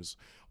album is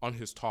on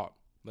his top.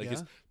 Like Yeah?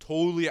 it's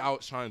totally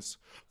outshines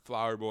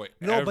Flower Boy.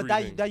 No, but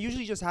everything. that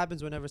usually just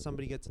happens whenever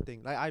somebody gets a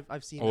thing. Like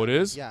I've seen. Oh, that.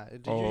 it is? Yeah,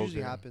 it Oh,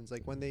 usually okay. happens.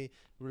 Like when they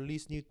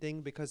release new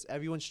thing because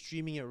everyone's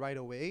streaming it right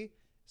away.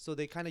 So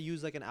they kind of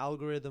use like an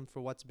algorithm for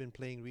what's been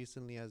playing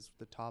recently as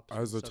the top.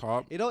 As the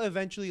top. It'll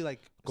eventually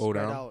like Go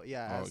spread down? out.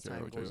 Yeah, Oh, as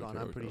time goes on.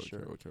 I'm pretty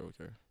sure.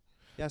 Okay.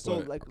 Yeah, so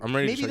But like I'm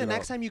ready to maybe check the it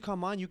next out. time you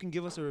come on, you can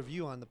give us a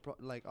review on the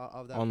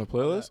of that On the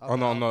playlist, of on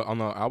that the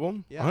album.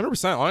 album, Yeah.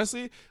 100%.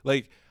 Honestly,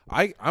 like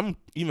I'm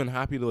even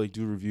happy to like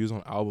do reviews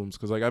on albums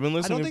because like I've been I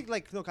listening.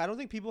 don't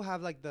think people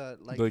have like the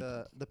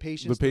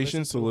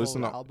patience to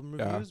listen to to- album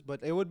yeah. reviews,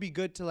 but it would be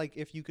good to like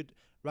if you could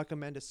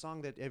recommend a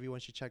song that everyone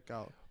should check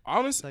out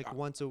Honestly, like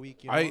once a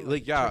week. You know? I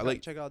like yeah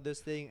like check out this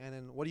thing and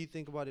then what do you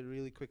think about it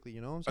really quickly?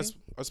 You know what I'm saying?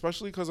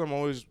 especially because I'm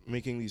always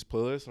making these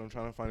playlists and I'm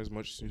trying to find as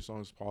much new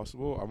songs as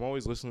possible. I'm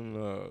always listening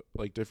to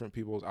like different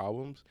people's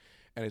albums,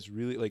 and it's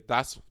really like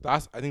that's I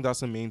think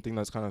that's the main thing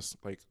that's kind of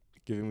like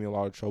giving me a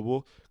lot of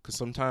trouble because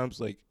sometimes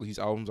like these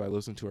albums I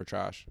listen to are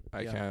trash.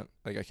 I can't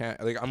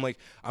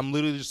I'm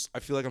literally just I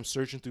feel like I'm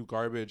searching through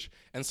garbage,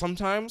 and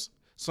sometimes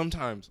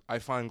I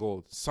find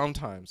gold.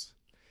 Sometimes.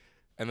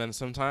 And then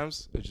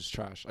sometimes it's just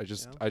trash. I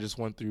just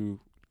went through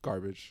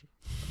garbage.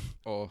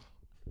 Oh.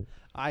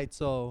 Alright,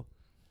 so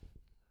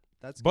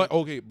that's But good.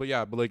 okay, but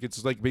like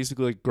it's like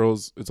basically like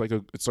girls. It's like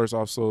it starts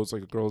off slow. It's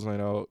like a girls' night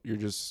out.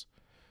 It's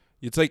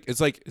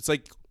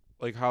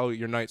like how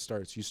your night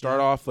starts. You start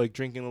Yeah. off like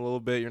drinking a little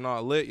bit. You're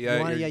not lit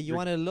yet. You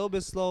want it a little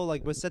bit slow,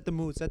 like but set the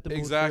mood.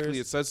 Exactly.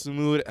 It First. sets the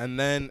mood, and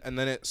then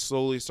it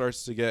slowly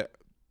starts to get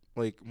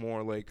like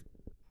more like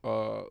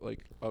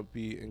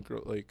upbeat and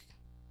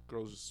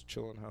girls just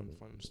chilling, having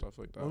fun and stuff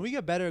like that. When we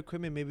get better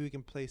equipment, maybe we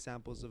can play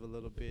samples of a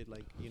little bit,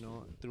 like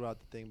throughout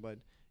the thing. But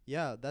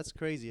yeah, that's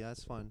crazy.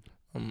 That's fun.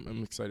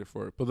 I'm excited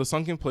for it. But the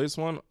Sunken Place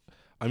one,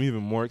 I'm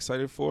even more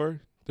excited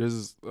for.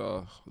 It's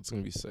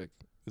gonna be sick.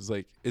 It's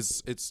like it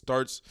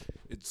starts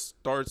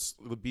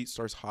the beat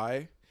starts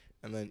high,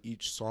 and then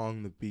each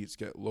song the beats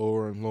get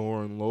lower and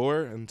lower and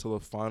lower until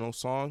the final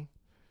song,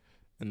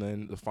 and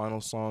then the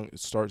final song it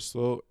starts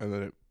slow and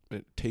then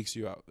it takes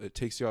you out. It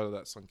takes you out of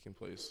that sunken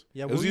place.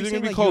 Yeah, It was were you either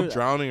saying, gonna be like, called you're-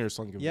 drowning or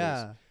sunken place.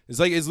 Yeah. It's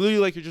literally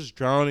like you're just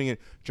drowning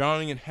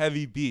in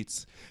heavy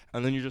beats,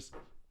 and then you're just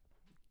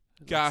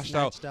gashed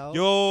out. Snatched out.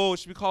 Yo, it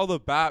should be called the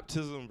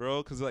baptism,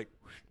 bro, because like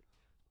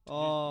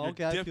Oh, you're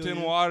okay. I dipped feel in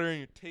you. water and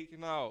you're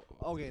taken out.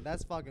 Okay,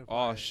 that's fucking.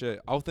 Oh fire. shit,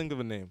 I'll think of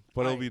a name,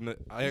 but it'll be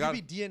I It got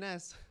could be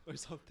DNS or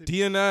something.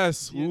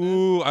 DNS. DNS.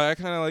 Ooh, I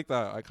kind of like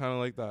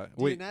that.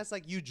 Wait, DNS,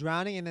 like you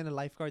drowning and then a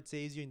lifeguard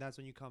saves you and that's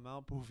when you come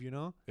out. Poof, you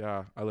know.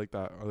 yeah, I like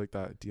that.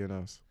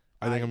 DNS.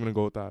 I think I'm gonna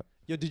go with that.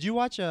 Yo, did you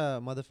watch you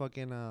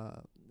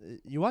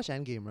watch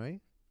Endgame,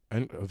 right?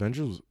 And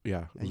Avengers,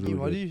 yeah, it was Endgame. really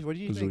What good. do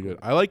you It was think? really good.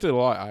 I liked it a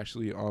lot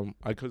actually.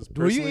 Because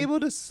Were you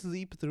able to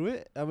sleep through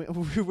it? I mean,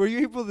 were you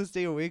able to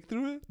stay awake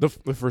through it? the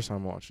first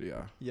time I watched it,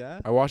 yeah. Yeah.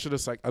 I watched it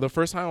the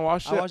first time I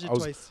watched it, I watched it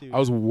twice too. I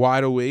was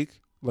wide awake,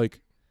 like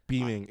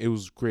beaming. It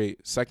was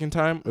great. Second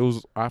time, it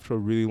was after a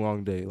really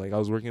long day. Like I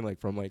was working like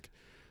from like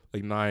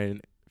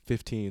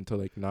 9:15 to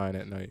like 9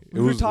 at night. We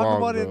were was talking long,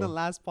 about it in bro. the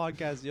last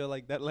podcast, yo,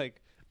 like that,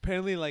 like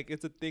apparently, like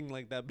it's a thing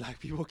like that. Black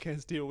people can't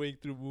stay awake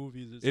through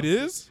movies. Or something. It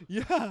is?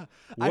 Yeah,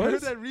 I heard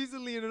What? that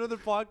recently in another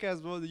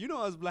podcast, bro. You know,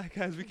 us black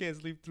guys, we can't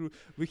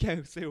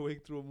stay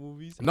awake through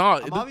movies. No,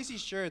 I'm obviously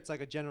sure it's like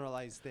a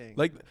generalized thing.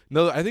 like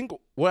no, I think for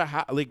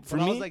but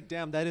me, I was like,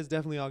 damn, that is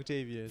definitely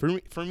Octavian.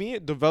 for me,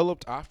 it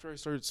developed after I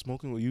started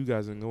smoking with you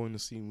guys and going to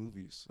see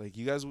movies. Like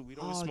you guys, we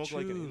don't Oh, smoke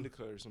like an true.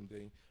 indica or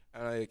something,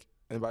 and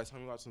And by the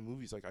time we got to the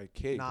movies, like I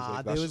caved. Nah, Like,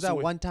 there that's was just the that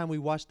way- one time we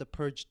watched The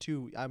Purge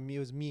 2. I mean, it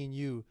was me and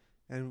you,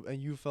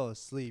 and you fell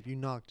asleep. You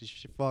knocked the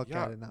fuck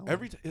Yeah, out of that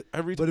every one.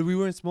 every But we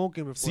weren't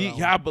smoking before. See, that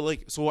yeah, one. but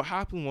like, so what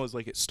happened was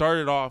like it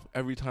started off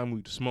every time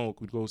we'd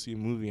smoke, we'd go see a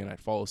movie, and I'd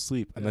fall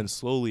asleep, and Yeah. then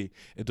slowly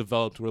it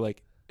developed. We're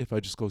like, if I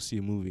just go see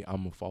a movie, I'm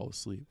gonna fall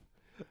asleep.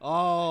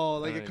 Oh,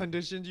 like it Like,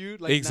 conditioned you,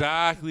 like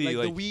Exactly,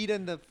 like the weed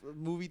and the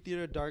movie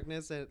theater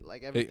darkness and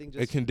like everything it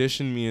just.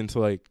 conditioned me into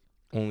like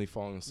only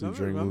falling asleep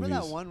during Remember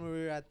movies. that one where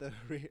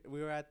we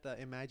were at the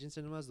Imagine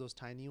Cinemas, those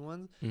tiny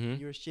ones. Mhm.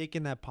 You were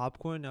shaking that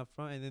popcorn up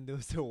front, and then there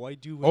was the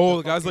white dude. With Oh,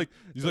 the the guy's fucking-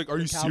 like, he's like, are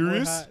the you cowboy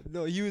serious? hat.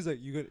 No, he was like,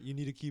 you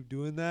need to keep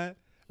doing that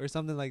or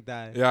something like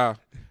that. Yeah,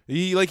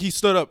 he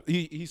stood up.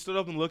 He stood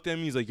up and looked at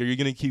me. He's like, are you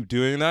gonna keep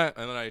doing that?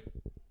 And then I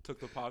took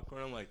the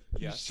popcorn. I'm like,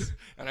 yes.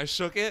 And I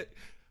shook it.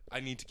 I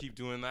need to keep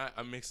doing that.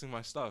 I'm mixing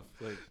my stuff.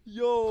 Like,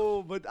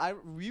 Yo, but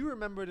we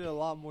remembered it a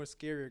lot more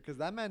scarier because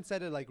that man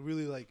said it like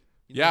really like.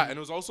 yeah, and it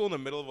was also in the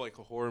middle of like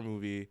a horror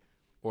movie,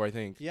 or I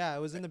think. Yeah, it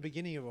was in the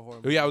beginning of a horror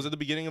Oh, movie. yeah, it was at the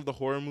beginning of the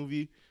horror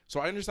movie. So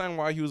I understand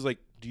why he was like,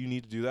 do you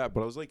need to do that?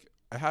 But I was like,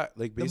 I had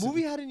like The basically.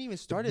 movie hadn't even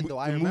started though.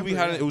 I The remember. movie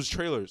had yeah. it was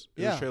trailers.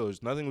 It Yeah. was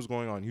trailers. Nothing was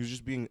going on. He was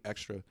just being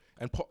extra.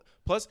 And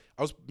plus,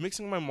 I was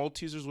mixing my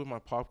Maltesers with my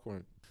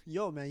popcorn.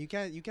 Yo, man, you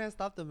can't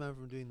stop the man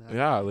from doing that.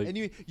 Yeah, like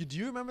Anyway, do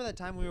you remember that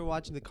time we were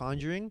watching The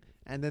Conjuring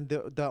and then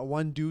the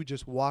one dude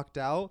just walked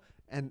out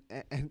and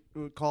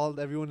called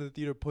everyone in the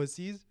theater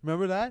pussies?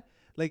 Remember that?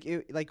 Like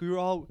we were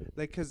all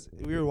like, cause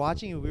we were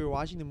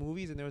watching the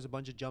movies and there was a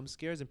bunch of jump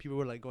scares and people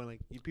were like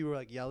people were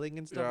like yelling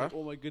and stuff. Yeah. Like,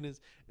 oh my goodness!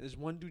 And this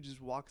one dude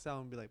just walks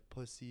out and be like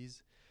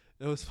pussies.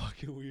 It was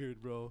fucking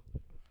weird, bro.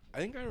 I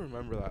think I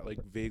remember that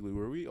like vaguely.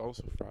 Were we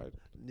also fried?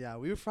 Yeah,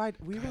 we were fried.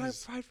 We were like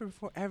Guys. fried for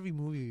every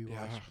movie we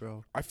Yeah. watched,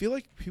 bro. I feel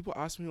like people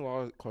ask me a lot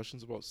of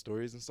questions about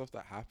stories and stuff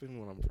that happen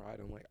when I'm fried.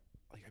 I'm like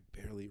I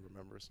barely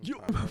remember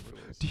sometimes.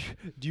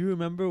 Do you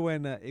remember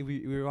when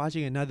we were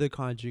watching another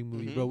Conjuring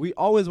movie, bro? Mhm. We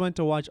always went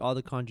to watch all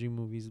the Conjuring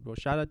movies, bro.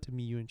 Shout out to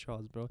me, you and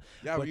Charles, bro.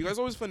 Yeah, but But- you guys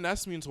always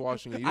finesse me into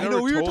watching it. You I never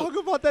know we were told-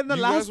 talking about that in the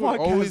you last guys would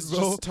podcast, always bro.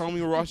 just tell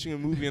me we're watching a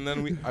movie and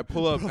then I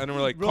pull up and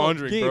we're like Bro,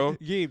 Conjuring, Gabe, bro.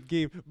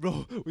 Gabe,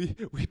 bro.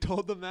 We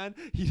told the man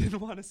he didn't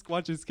want to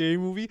watch a scary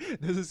movie.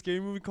 There's a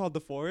scary movie called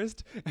The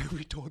Forest, and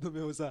we told him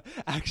it was an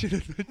action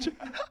adventure.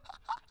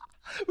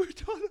 We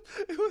told him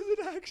it was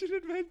an action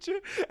adventure,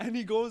 and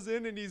he goes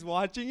in and he's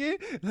watching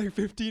it. Like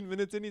 15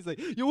 minutes in, he's like,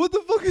 "Yo, what the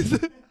fuck is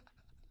that?"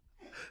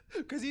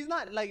 Because he's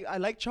not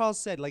like Charles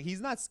said, like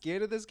he's not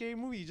scared of the scary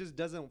movie. He just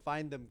doesn't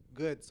find them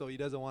good, so he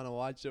doesn't want to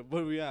watch it.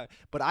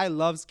 But I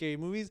love scary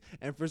movies,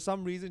 and for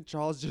some reason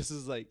Charles just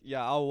is like,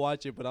 yeah, I'll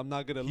watch it, but I'm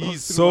not gonna. Look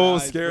He's through so my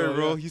eyes, scared,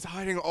 bro. Yeah. He's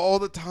hiding all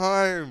the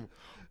time.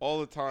 All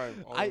the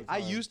time. I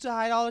used to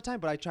hide all the time,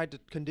 but I tried to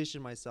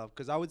condition myself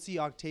because I would see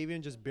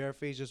Octavian just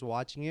barefaced, just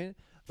watching it,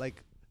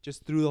 like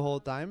just through the whole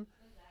time.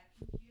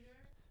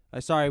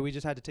 Sorry, we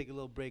just had to take a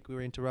little break. We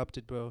were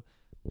interrupted, bro.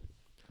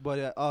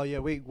 But oh yeah,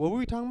 wait, what were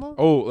we talking about?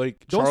 Oh,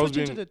 like Don't Charles switch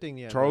being into the thing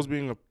yet. Charles bro.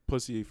 being a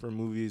pussy for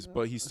movies,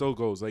 but he still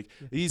goes. Like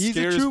he's He's a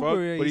scared as fuck,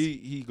 trooper, yeah, but he's-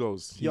 he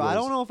goes. He Yo, I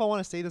goes. don't know if I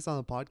want to say this on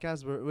the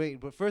podcast, but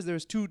wait. But first, there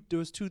was two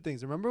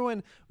things. Remember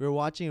when we were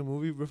watching a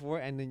movie before,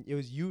 and then it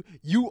was you.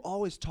 You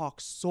always talk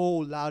so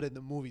loud in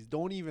the movies.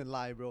 Don't even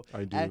lie, bro.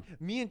 I do. And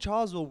me and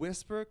Charles will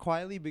whisper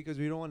quietly because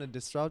we don't want to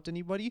disrupt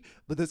anybody.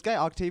 But this guy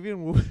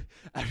Octavian, will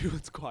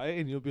everyone's quiet,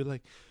 and you'll be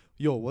like,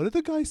 "Yo, what did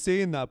the guy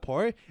say in that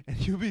part?"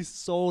 And you'll be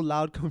so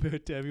loud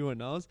compared to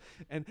everyone else.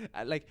 And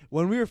like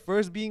when we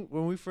first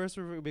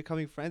were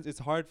becoming friends, it's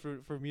hard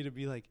for me to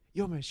be like,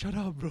 "Yo, man, shut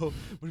up, bro."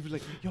 But we'd be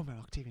like, "Yo, man,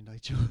 Octavian,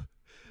 like, chill."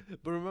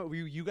 But remember,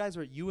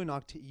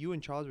 you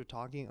and Charles were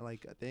talking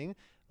like a thing,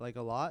 like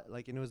a lot,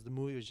 like, and it was the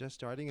movie was just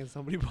starting, and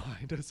somebody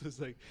behind us was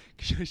like,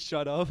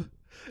 "Shut up,"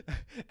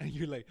 and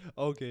you're like,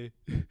 "Okay,"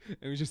 and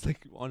we just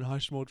like on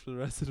hush mode for the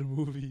rest of the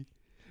movie.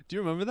 Do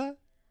you remember that?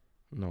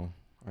 No,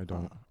 I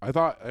don't.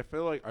 Uh. I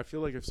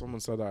feel like if someone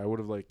said that, I would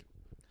have like.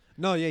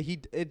 No, yeah,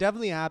 it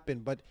definitely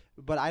happened, but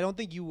I don't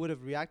think you would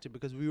have reacted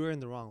because we were in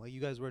the wrong. Like you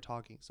guys were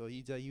talking, so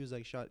he was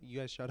like, "You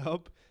guys shut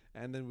up,"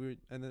 and then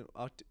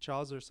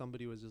Charles or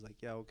somebody was just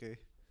like, "Yeah, okay."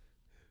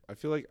 I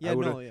feel like Yeah, I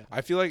would. no, yeah.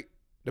 I feel like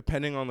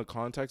depending on the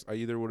context, I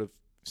either would have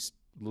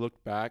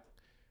looked back,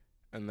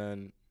 and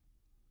then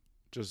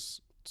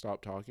just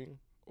stopped talking,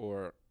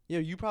 or Yeah,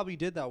 you probably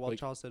did that while Like-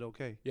 Charles said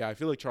okay. yeah, I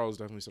feel like Charles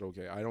definitely said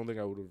okay. I don't think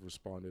I would have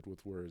responded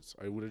with words.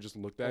 I would have just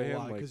looked at him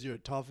like. Because you're a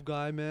tough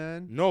guy,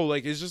 man. No,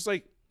 like it's just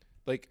like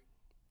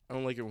I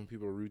don't like it when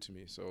people are rude to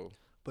me. So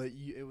But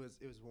it was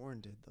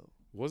warranted though.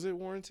 was it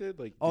warranted?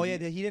 Like Oh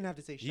did yeah, he didn't have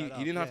to say he shut up.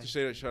 didn't have yeah. to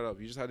say that shut up.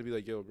 You just had to be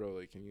like, yo, bro,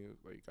 like can you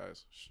like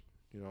guys,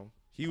 you know?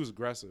 He was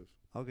aggressive.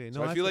 Okay,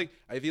 So no, I feel like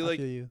I feel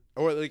you.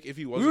 or like if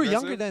he was We were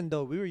aggressive, younger then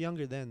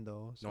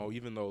though. So. No,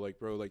 even though like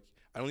bro, like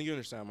I don't think you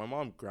understand. My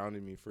mom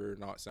grounded me for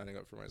not standing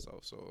up for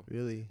myself. So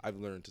Really. I've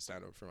learned to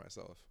stand up for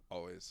myself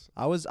always.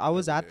 I was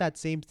every at day. that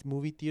same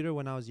movie theater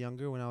when I was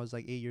younger, when I was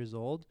like 8 years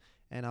old,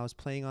 and I was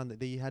playing on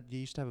they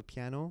used to have a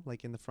piano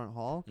like in the front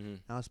hall. Mm-hmm.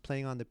 And I was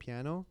playing on the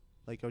piano,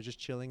 like I was just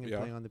chilling and Yeah.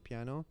 playing on the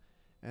piano,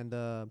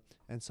 and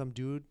some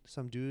dude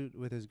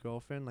with his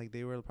girlfriend, like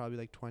they were probably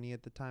like 20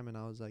 at the time, and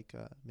I was like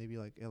maybe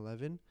like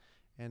 11,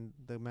 and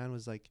the man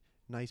was like,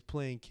 "Nice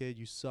playing, kid.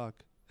 You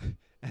suck."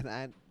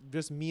 And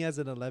just me as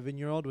an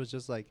 11-year-old was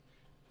just like,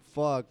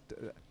 "Fuck."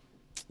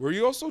 Were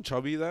you also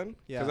chubby then?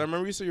 Yeah. Because I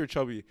remember you said you were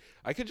chubby.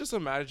 I could just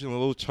imagine a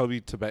little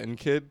chubby Tibetan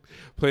kid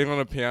playing on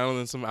a piano, and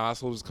then some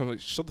asshole just comes like,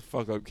 "Shut the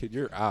fuck up, kid.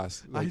 You're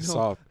ass." I Like, know.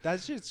 soft.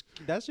 That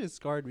shit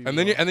scarred me. And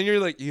bro. then you're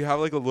like, you have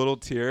like a little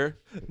tear.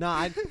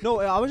 I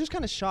was just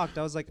kind of shocked.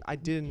 I was like, I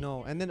didn't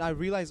know, and then I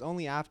realized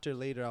only after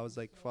later. I was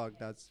like, "Fuck,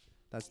 that's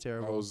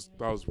terrible."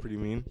 That was pretty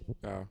mean.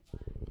 Yeah.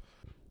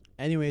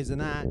 Anyways,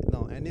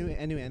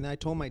 anyway, and I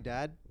told my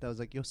dad that was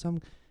like, "Yo,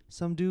 some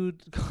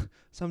dude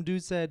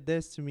said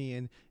this to me,"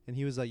 and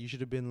he was like, "You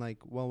should have been like,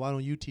 well, why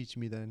don't you teach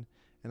me then?"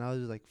 And I was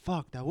just like,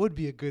 "Fuck, that would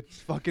be a good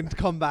fucking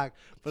comeback."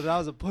 But I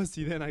was a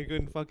pussy then. I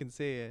couldn't fucking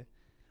say it.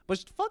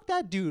 But fuck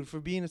that dude for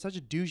being such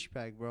a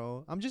douchebag,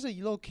 bro. I'm just a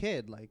little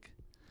kid, like.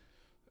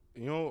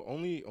 You know,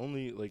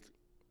 only like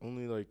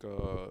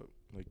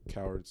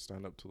cowards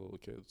stand up to little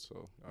kids.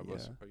 So I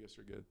guess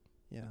you're good.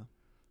 Yeah.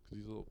 'Cause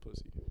he's a little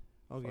pussy.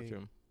 Okay. Fuck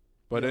him.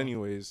 But Yeah.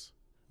 anyways,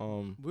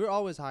 we're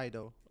always high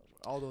though.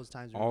 All those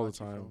times. all the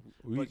time.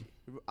 But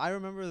I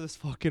remember this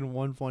fucking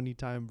one funny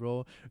time,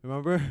 bro.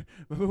 Remember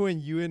when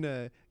you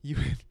and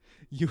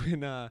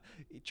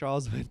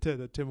Charles went to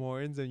the Tim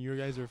Hortons and you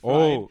guys were fried.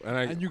 Oh,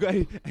 and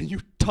you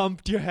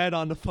thumped your head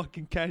on the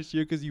fucking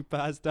cashier because you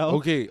passed out.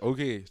 Okay.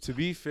 To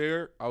be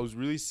fair, I was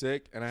really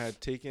sick and I had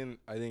taken,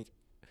 I think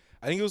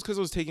it was because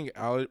I was taking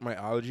my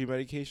allergy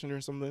medication or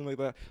something like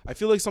that. I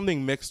feel like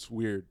something mixed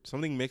weird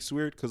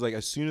because like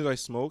as soon as I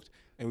smoked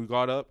and we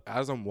got up,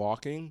 as I'm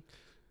walking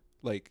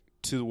like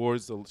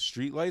towards the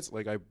street lights,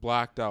 like I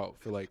blacked out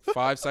for like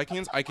 5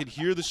 seconds. I could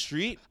hear the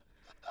street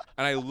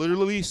and I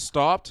literally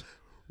stopped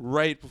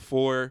right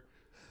before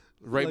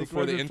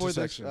the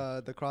intersection.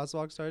 The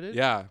crosswalk started.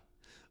 Yeah,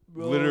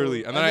 Bro.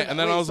 literally. And then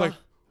I was like,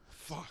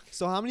 fuck.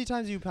 So how many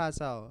times did you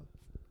pass out?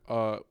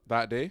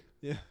 That day,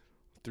 Yeah.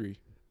 3.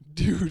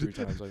 Dude, 3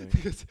 times I think.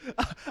 because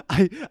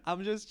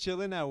I'm just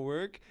chilling at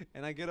work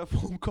and I get a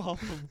phone call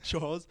from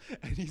Charles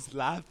and he's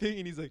laughing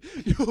and he's like,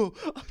 "Yo,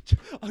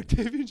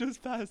 Octavian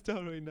just passed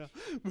out right now,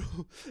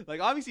 bro."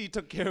 Like obviously he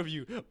took care of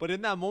you, but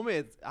in that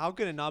moment, how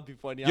could it not be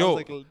funny? Yo,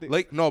 I was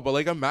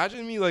but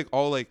imagine me like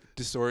all like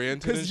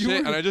disoriented and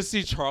shit, and I just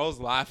see Charles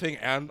laughing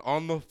and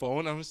on the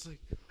phone. I'm just like,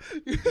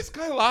 this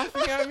guy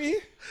laughing at me.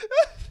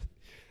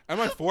 And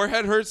my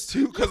forehead hurts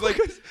too, cause I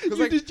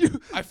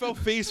fell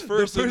face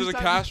first into the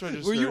cash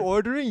register. Were you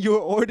ordering? You were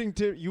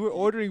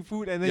ordering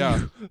food, and then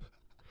yeah.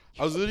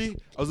 I was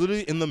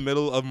literally in the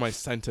middle of my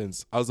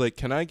sentence. I was like,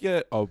 "Can I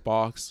get a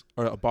box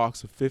of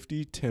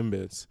 50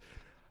 Timbits,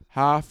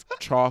 half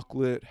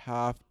chocolate,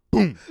 half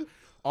boom?"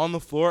 On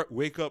the floor,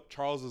 wake up.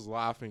 Charles is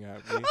laughing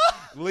at me.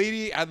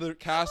 Lady at the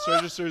cash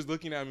register is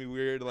looking at me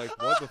weird, like,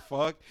 what the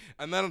fuck?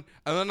 And then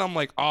I'm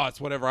like, oh,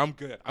 it's whatever. I'm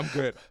good. I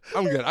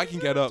can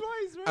get up.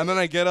 Twice, right? And then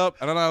I get up,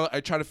 and then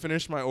I try to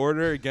finish my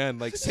order again,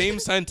 like same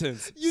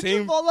sentence,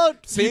 You fall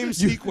out. same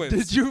sequence.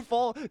 Did you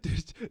fall?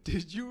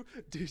 Did you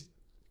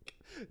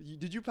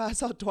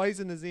pass out twice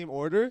in the same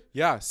order?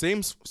 Yeah,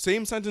 same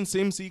sentence,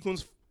 same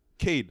sequence,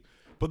 Cade.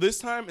 But this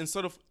time,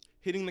 instead of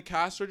hitting the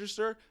cash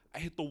register, I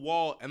hit the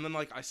wall, and then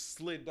like I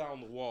slid down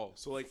the wall.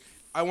 So like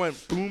I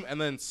went boom, and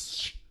then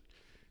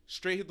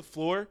straight hit the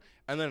floor,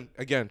 and then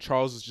again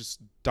Charles is just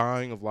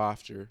dying of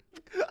laughter,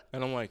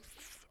 and I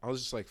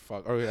was just like,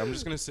 fuck. Okay, I'm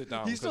just gonna sit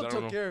down. He still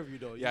took care of you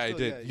though. Yeah, I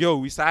did. Yo,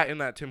 we sat in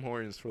that Tim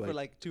Hortons for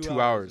like 2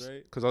 hours,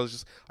 right?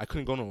 Because I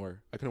couldn't go nowhere.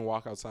 I couldn't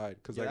walk outside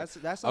because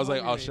that's I was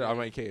like, how oh shit, I'm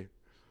okay.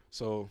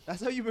 So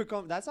that's how you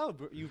become. That's how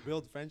you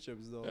build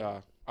friendships though.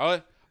 yeah,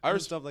 I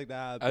was stuff like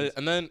that.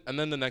 and then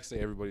the next day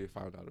everybody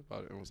found out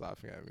about it and was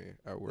laughing at me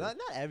at work. Not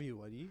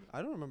everybody.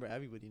 I don't remember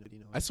everybody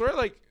knowing. I swear,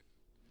 like,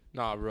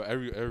 nah, bro.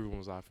 Everyone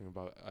was laughing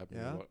about.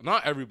 Yeah?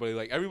 Not everybody.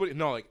 Like everybody.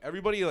 No, like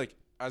everybody. Like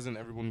as in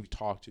everyone we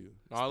talked to.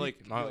 Not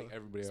like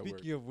everybody at work.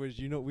 Speaking of which,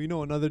 we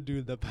know another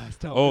dude that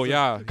passed out. Oh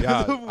yeah.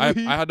 I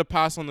weed. had to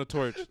pass on the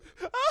torch.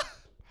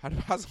 Had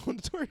to pass on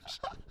the torch.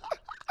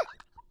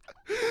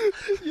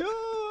 Yo.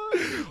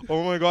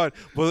 Oh my god!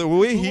 But the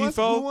way he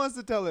felt. Who wants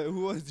to tell it?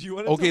 Do you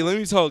want to? Okay, let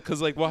me tell.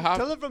 Cause like what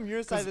happened. Tell it from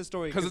your side of the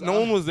story. Because no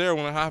one was there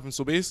when it happened.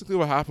 So basically,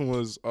 what happened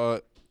was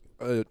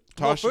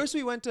first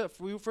we went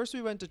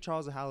to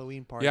Charles'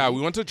 Halloween party. Yeah,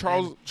 we went to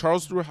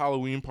Charles threw a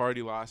Halloween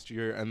party last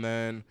year, and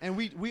then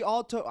we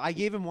all took. I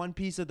gave him one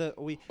piece of the.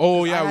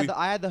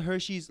 I had the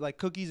Hershey's like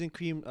cookies and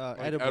cream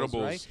edibles,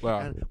 right?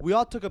 Yeah. And we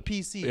all took a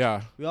piece each.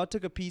 Yeah. We all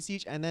took a piece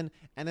each, and then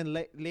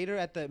later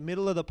at the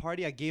middle of the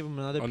party, I gave him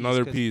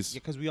another piece.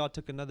 Because we all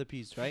took another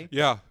piece, right?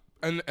 Yeah.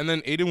 And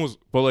then Aiden was,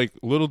 but like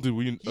little did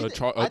we,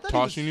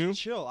 Toshi knew.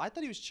 Chill. I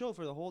thought he was chill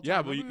for the whole time.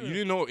 Yeah, but you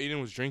didn't know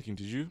Aiden was drinking,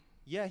 did you?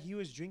 Yeah, he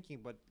was drinking,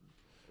 but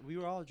we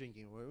were all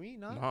drinking, were we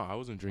not? No, I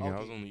wasn't drinking. Okay.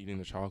 I was only eating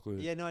the chocolate.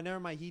 Yeah, no, never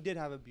mind. He did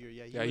have a beer.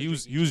 Yeah, he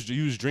was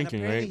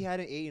drinking, and right? He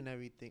hadn't eaten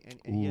everything,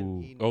 and he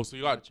hadn't eaten. Oh, so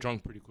you got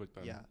drunk pretty quick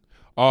then? Yeah.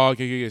 Oh,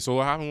 okay. So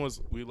what happened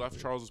was we left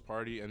Charles's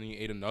party and then he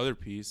ate another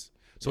piece.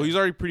 So he's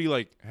already pretty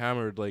like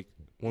hammered, like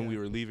when we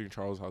were leaving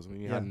Charles' house, and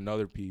we had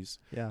another piece,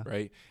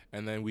 right?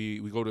 And then we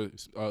go to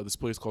this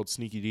place called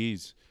Sneaky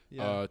D's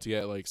to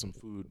get like some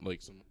food,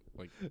 like some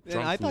like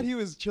And I thought he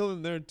was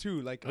chilling there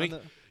too. Like,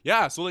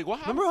 yeah. So like, what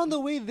happened? Remember on the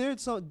way there,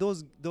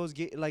 those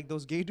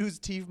gay dudes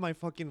teeth my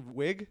fucking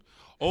wig.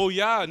 Oh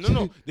yeah,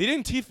 no, they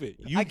didn't teeth it.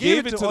 You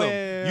gave it to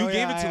them. You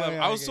gave it to them.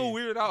 I was so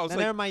weirded out.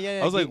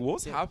 I was like,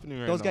 what's happening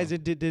right now? Those guys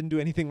didn't do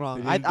anything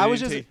wrong. I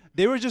was just,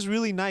 they were just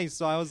really nice.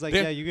 So I was like,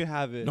 yeah, you can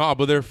have it. No,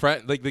 but their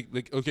friend, like,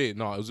 okay,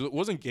 no, it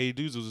wasn't gay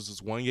dudes. It was just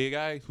this one gay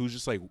guy who's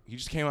just like, he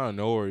just came out of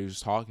nowhere. He was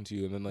just talking to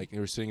you, and then like they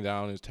were sitting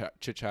down and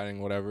chit chatting,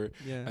 whatever.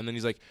 Yeah. And then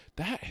he's like,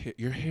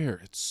 your hair,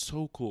 it's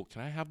so cool.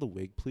 Can I have the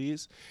wig,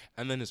 please?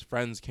 And then his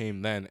friends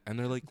came then, and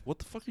they're like, what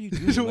the fuck are you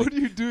doing? What are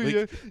you doing?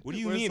 Like, what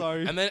do you mean?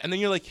 Sorry. And then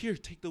you're like, here,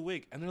 take the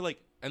wig. And they're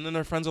like, and then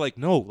their friends are like,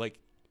 no, like,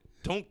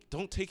 don't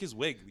take his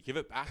wig. Give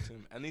it back to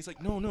him. And he's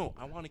like, no,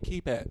 I want to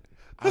keep it.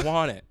 I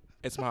want it.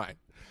 It's mine.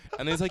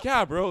 And he's like,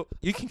 yeah, bro,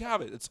 you can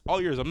have it. It's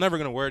all yours. I'm never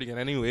gonna wear it again,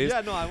 anyways.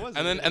 Yeah, no, I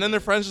wasn't. And then their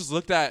friends just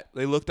looked at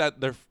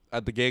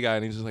the gay guy,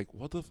 and he's just like,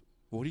 what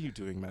are you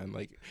doing, man?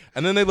 Like,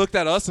 and then they looked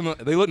at us, and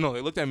they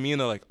looked at me,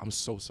 and they're like, I'm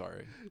so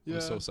sorry. Yeah.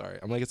 I'm so sorry.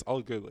 I'm like, it's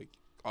all good. Like,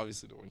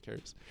 obviously, no one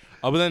cares.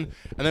 But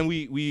then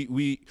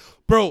we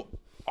bro,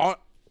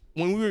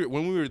 when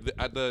we were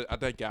at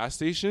that gas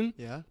station,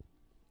 yeah,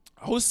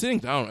 I was sitting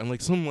down, and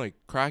like some like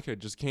crackhead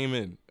just came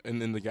in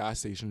the gas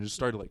station and just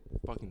started like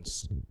fucking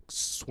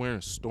swearing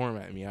a storm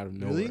at me out of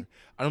nowhere. Really?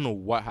 I don't know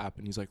what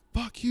happened. He's like,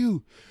 fuck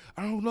you,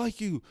 I don't like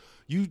you,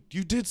 you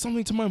did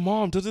something to my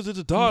mom, da da da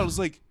da da. I was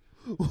like,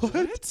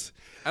 what?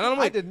 And I'm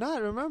like, I did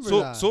not remember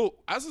that. So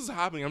as this is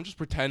happening, I'm just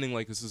pretending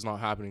like this is not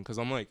happening, because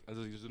I'm like,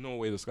 there's no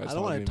way this guy's talking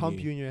to me. I don't want to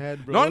tump you in your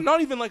head, bro. Not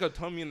even like a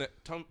tummy in the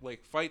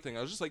like fight thing.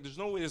 I was just like, there's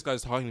no way this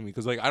guy's talking to me,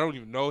 because like I don't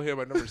even know him.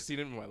 I've never seen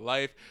him in my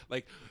life.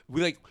 Like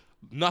we like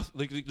nothing.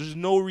 Like there's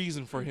no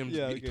reason for him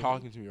to be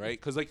talking to me, right?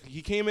 Because like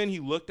he came in,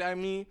 he looked at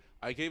me.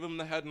 I gave him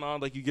the head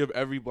nod, like you give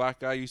every black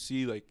guy you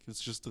see. Like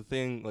it's just a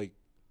thing. Like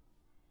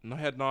no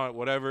head nod,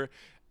 whatever.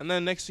 And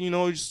then next thing you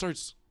know, he just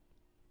starts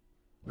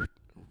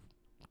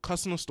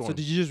cussing a storm. So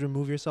did you just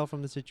remove yourself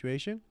from the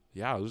situation?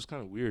 Yeah, it was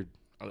kind of weird.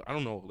 I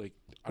don't know. Like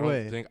I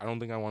don't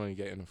think I want to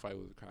get in a fight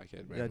with a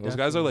crackhead, man. Yeah, those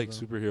guys are like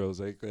superheroes.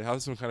 Like they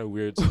have some kind of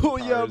weird. Oh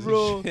yeah,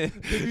 bro.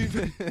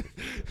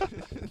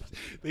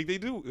 Like they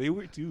do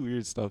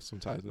weird stuff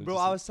sometimes. Bro,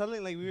 I was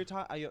telling like we were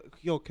talking.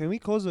 Yo, can we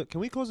close the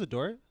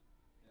door?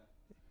 Yeah.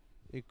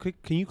 Hey,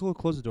 quick, can you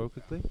close the door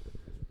quickly?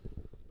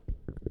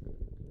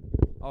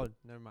 Oh,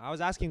 never mind. I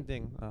was asking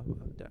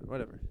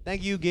whatever.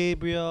 Thank you,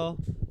 Gabriel.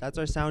 That's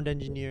our sound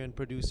engineer and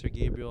producer,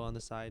 Gabriel, on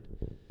the side.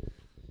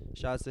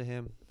 Shouts to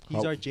him.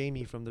 He's our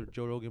Jamie from the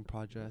Joe Rogan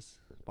podcast.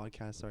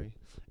 Sorry.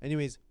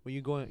 Anyways, were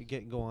you go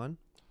on?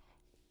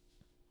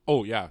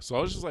 Oh yeah. So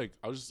I was just like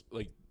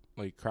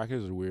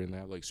crackheads are weird and they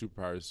have like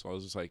superpowers. So I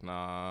was just like,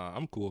 nah,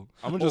 I'm cool.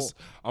 I'm gonna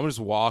just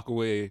walk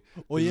away.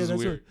 Oh yeah,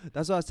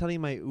 that's what I was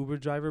telling my Uber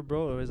driver,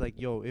 bro. It was like,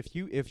 yo, if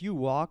you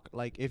walk,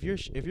 like if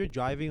you're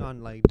driving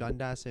on like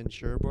Dundas and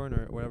Sherbourne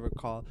or whatever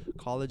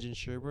college in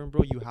Sherbourne,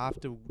 bro, you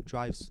have to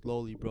drive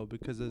slowly, bro,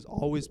 because there's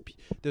always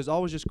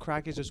just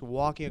crackheads just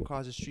walking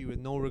across the street with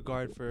no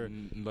regard for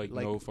like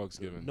no fucks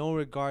given. No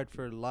regard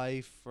for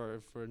life,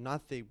 for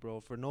nothing,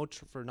 bro, for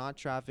not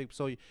traffic.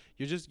 So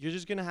you're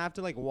just gonna have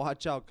to like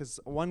watch out, because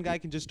one guy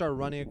can just start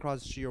running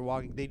across the street or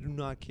walking. They do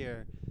not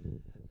care.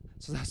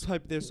 So that's why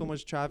there's so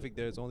much traffic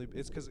there.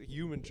 It's because of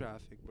human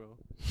traffic, bro.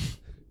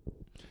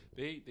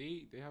 They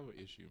have an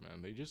issue,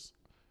 man. They just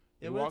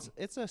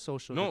it's a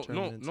social no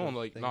determinant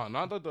like thing.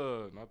 not them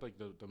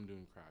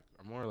doing crack.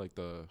 I'm more like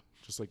the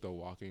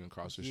walking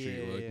across the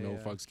street no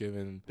fucks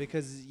given.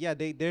 Because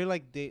they're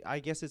like I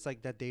guess it's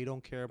like that they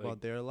don't care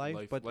about their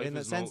life, but in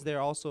a sense they're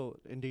also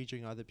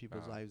endangering other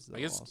people's lives. I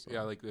guess also.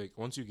 Like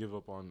once you give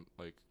up on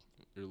like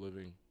your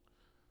living,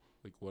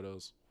 like what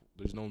else?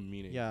 There's no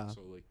meaning. Yeah.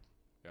 So like,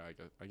 yeah,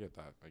 I get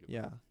that.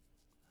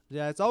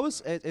 Yeah, it's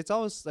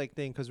always like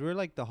thing, because we're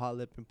like the Hot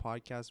Lippin'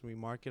 podcast. We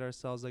market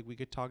ourselves like we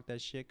could talk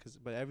that shit,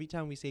 but every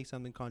time we say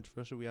something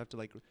controversial, we have to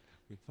like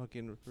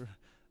fucking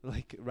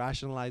like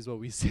rationalize what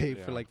we say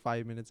for like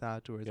 5 minutes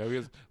afterwards.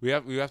 Yeah,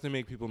 we have to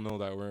make people know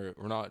that we're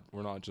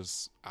not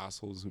just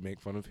assholes who make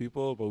fun of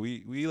people, but we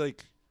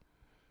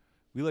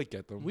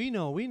get them. We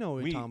know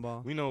what we're talking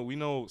about. We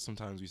know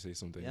sometimes we say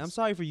some things. Yeah, I'm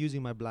sorry for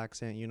using my black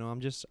accent, I'm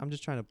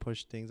just trying to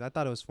push things. I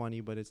thought it was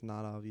funny, but it's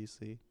not,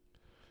 obviously.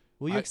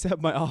 Will you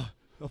accept my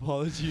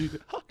apology?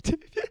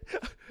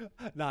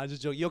 Nah,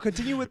 just joking. Yo,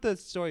 continue with the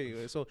story.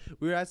 So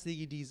we were at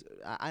Sneaky D's,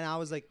 and I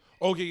was like,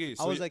 okay.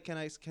 So I was like,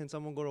 can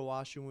someone go to the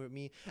washroom with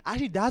me?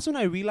 Actually, that's when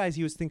I realized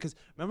he was thinking, because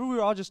remember we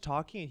were all just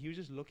talking, and he was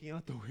just looking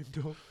out the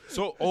window.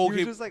 So he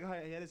was just like,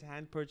 he had his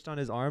hand perched on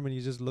his arm, and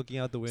he's just looking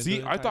out the window.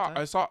 See, I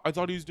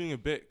thought he was doing a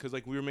bit, because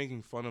like we were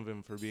making fun of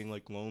him for being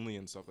like lonely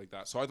and stuff like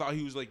that. So I thought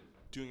he was like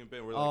doing a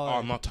bit. We're like,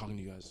 I'm not talking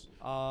to you guys,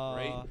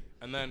 right?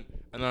 And then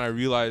I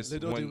realized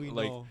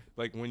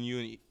when you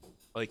and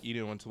like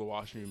Eden went to the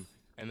washroom.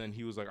 And then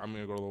he was like, I'm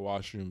going to go to the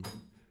washroom,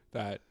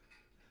 that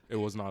It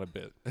was not a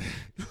bit.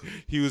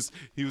 he was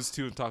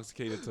too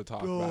intoxicated to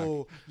talk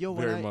Bro, back. yo,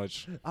 Very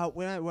much.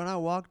 when I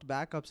walked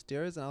back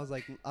upstairs and I was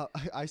like,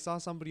 I saw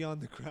somebody on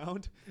the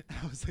ground and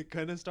I was like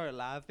gonna start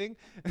laughing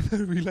and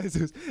then I realized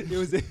it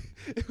was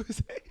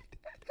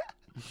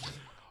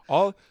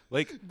All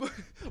like but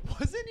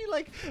wasn't he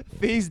like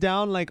face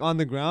down like on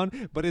the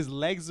ground, but his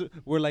legs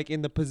were like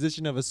in the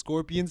position of a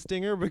scorpion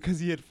stinger because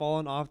he had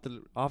fallen off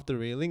the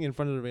railing in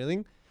front of the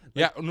railing.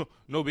 yeah,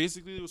 no.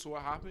 Basically, so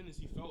what happened is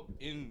he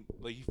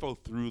fell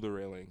through the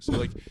railing. So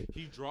like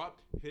he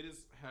dropped, hit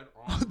his head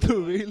on The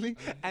railing,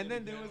 and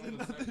then there was on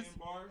the another second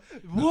bar.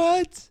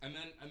 What? And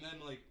then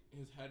like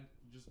his head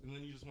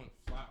he just went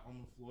flat on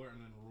the floor and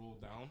then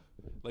rolled down.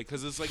 Like,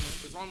 cause it's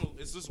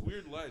this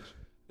weird ledge.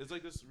 It's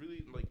like this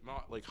really like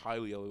not like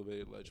highly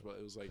elevated ledge, but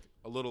it was like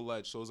a little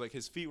ledge. So it was like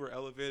his feet were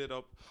elevated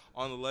up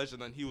on the ledge, and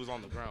then he was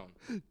on the ground.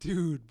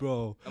 Dude,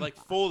 bro. And like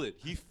folded.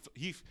 He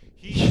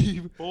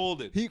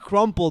folded. He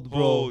crumpled, bro.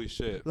 Holy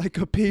shit. Like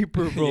a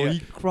paper, bro. Yeah. He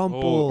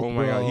crumpled. Oh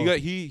my bro. god.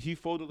 He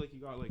folded like he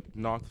got like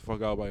knocked the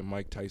fuck out by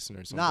Mike Tyson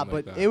or something. Nah, like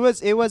but that.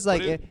 it was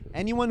like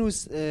anyone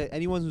who's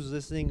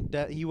listening,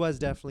 he was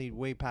definitely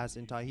way past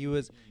in time. He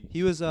was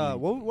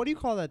what do you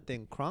call that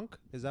thing? Crunk?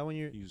 Is that when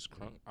you're He was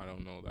crunk. I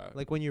don't know that.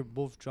 like when you're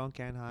both drunk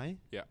and high?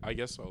 Yeah, I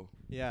guess so.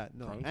 Yeah,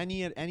 no.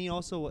 Crunk? And he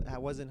also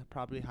wasn't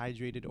properly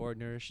hydrated or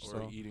nourished.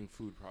 Or So eating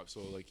food prop.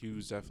 So like he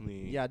was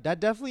definitely. yeah, that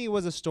definitely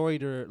was a story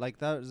to like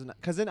that was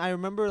because then I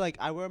remember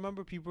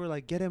people were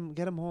like get him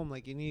home,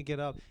 like you need to get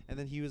up, and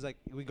then he was like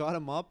we got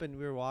him up and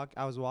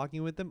I was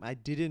walking with him. I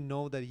didn't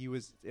know that he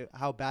was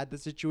how bad the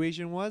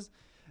situation was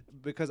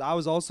because I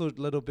was also a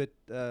little bit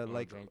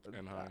like drunk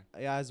and high.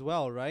 yeah as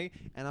well, right?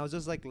 And I was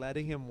just like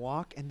letting him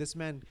walk, and this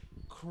man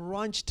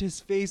crunched his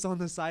face on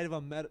the side of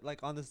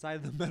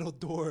the metal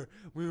door.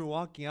 We were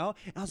walking out,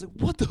 and I was like,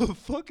 "What the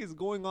fuck is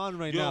going on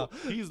right now?"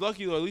 He's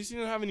lucky though. At least he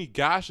didn't have any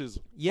gashes.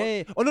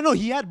 Yeah. Oh no,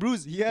 he had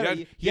bruises. He had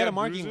a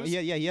marking. bruises?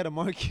 Yeah, he had a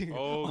marking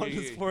on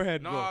his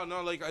forehead, bro.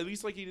 No, like at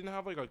least like he didn't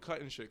have like a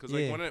cut and shit. Cause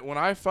Yeah. like when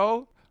I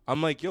fell,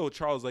 I'm like, yo,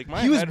 Charles, like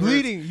my He was head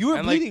bleeding. hurts. You were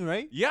And, like, bleeding,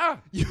 right? Yeah.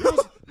 It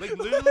was, like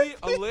literally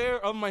a layer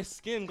of my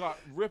skin got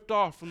ripped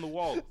off from the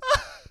wall.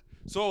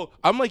 So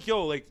I'm like,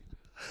 yo, like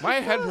my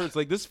head hurts.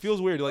 Like this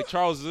feels weird. Like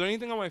Charles, is there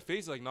anything on my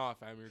face? Like, nah,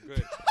 fam, you're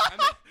good.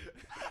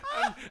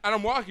 And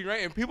I'm walking,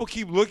 right? And people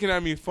keep looking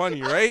at me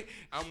funny, right?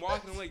 I'm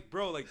walking. I'm like,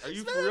 bro, like, are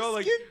you for real?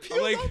 Like,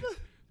 I'm like,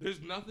 there's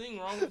nothing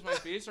wrong with my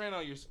face right now.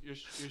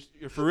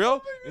 You're for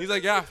real? And he's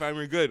like, yeah, fam,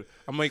 you're good.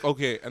 I'm like,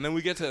 okay. And then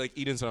we get to like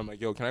Eden's, and I'm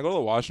like, yo, can I go to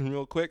the washroom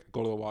real quick?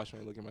 Go to the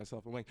washroom. I look at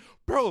myself. I'm like,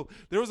 bro,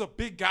 there was a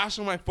big gash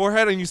on my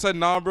forehead, and you said,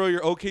 nah, bro,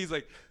 you're okay. He's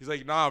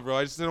like, nah, bro,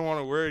 I just didn't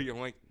want to worry you. I'm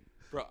like,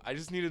 bro, I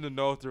just needed to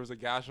know if there was a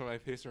gash on my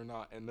face or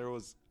not. And there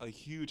was a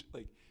huge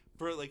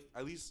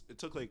at least it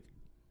took like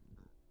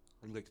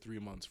 3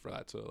 months for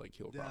that to like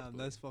heal properly. Damn,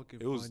 that's fucking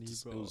It was funny,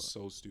 bro. it was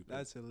so stupid.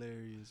 That's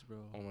hilarious, bro.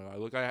 Oh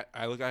my god!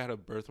 I had a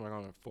birthmark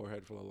on my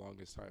forehead for the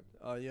longest time.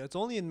 Yeah, it's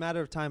only a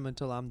matter of time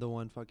until I'm the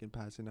one fucking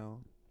passing out,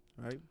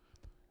 right?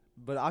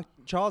 But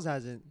Charles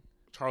hasn't.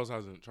 Charles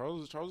hasn't.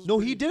 Charles. No,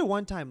 he did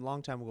one time,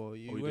 long time ago.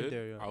 You Oh, he weren't did?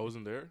 there. Yeah. I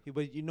wasn't there.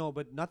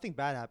 But nothing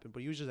bad happened.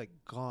 But he was just like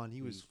gone.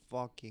 He was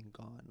fucking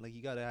gone. Like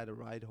he had a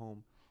ride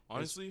home.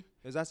 Honestly,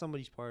 is that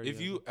somebody's party?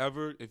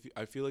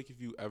 I feel like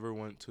if you ever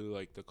went to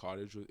like the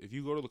cottage if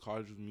you go to the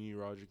cottage with me,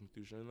 Roger,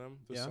 Katusha, and them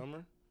this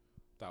summer,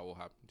 that will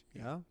happen to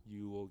you. Yeah.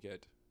 You will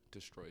get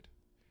destroyed.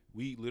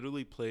 We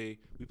literally play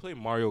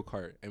Mario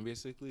Kart, and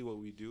basically what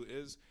we do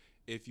is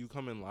if you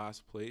come in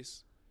last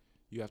place,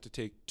 you have to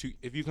take 2.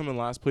 If you come in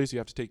last place, you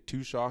have to take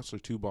 2 shots or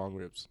 2 bong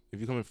rips.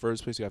 If you come in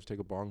first place, you have to take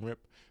a bong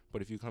rip.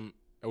 But if you come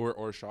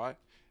or shot.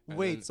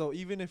 Wait, so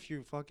even if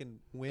you fucking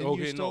win,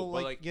 Okay, you're still no,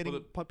 but, like, getting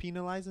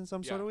penalized in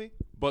some sort of way?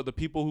 But the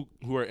people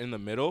who are in the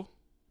middle,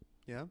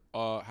 Yeah.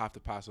 have to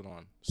pass it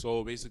on.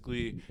 So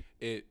basically,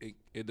 it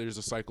there's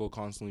a cycle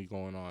constantly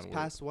going on.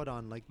 Pass what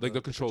on? Like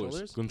the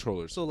controllers.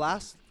 Controllers. So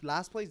last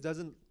place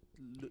doesn't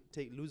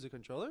lose the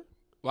controller?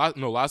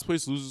 Last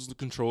place loses the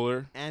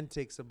controller and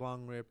takes a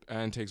bong rip.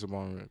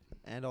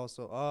 And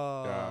also,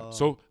 yeah.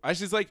 So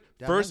actually, it's like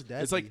Damn, first.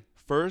 that's It's like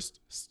first,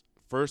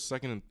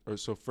 second,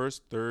 so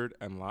first, third,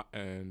 and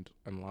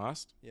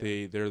last.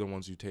 Yeah. They're the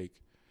ones who take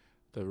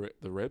the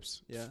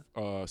rips.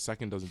 Yeah.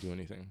 Second doesn't do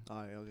anything. Oh,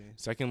 okay.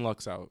 Second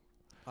lucks out.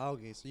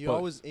 Okay, so you're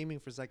always aiming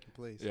for second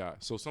place. Yeah.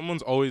 So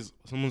someone's always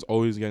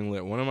getting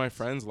lit. One of my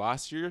friends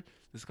last year,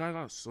 this guy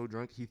got so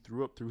drunk he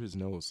threw up through his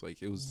nose.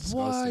 Like it was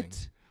disgusting.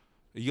 What?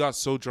 He got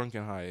so drunk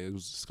and high. It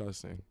was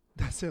disgusting.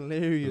 That's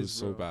hilarious. It was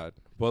so bad.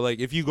 But like,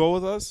 if you go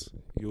with us,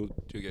 you'll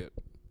get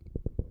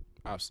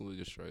absolutely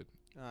destroyed.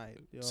 All right.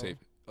 Safe.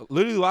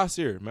 Literally last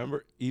year,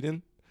 remember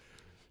Eden?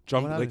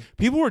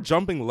 People were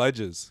jumping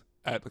ledges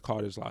at the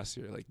cottage last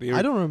year. Like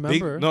I don't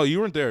remember. No, you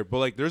weren't there. But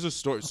like, there's a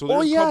story. So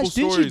there's a couple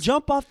didn't stories. she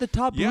jump off the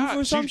top roof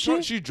or some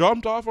shit? She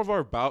jumped off of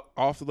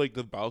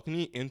the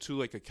balcony into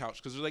like a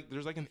couch because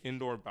there's like an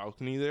indoor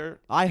balcony there.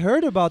 I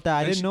heard about that.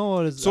 I didn't know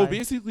what it was. So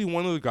basically,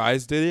 one of the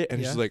guys did it,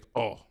 and she's like,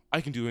 "Oh,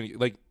 I can do any."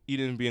 Like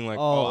Eden being like,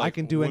 Oh, like, I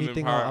can do women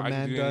anything power, a I can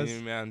man do does.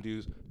 anything a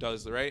man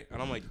does, right?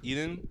 And I'm like,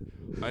 Eden,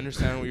 I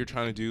understand what you're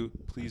trying to do.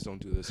 Please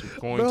don't do this. You're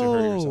going to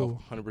hurt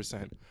yourself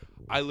 100%.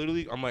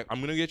 I'm like, I'm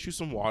going to get you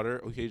some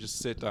water. Okay, just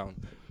sit down.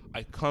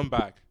 I come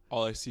back.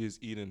 All I see is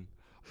Eden.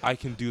 I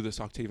can do this,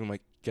 Octavian. I'm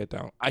like, get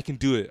down. I can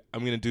do it.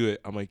 I'm going to do it.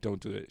 I'm like, don't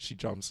do it. She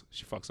jumps.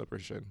 She fucks up her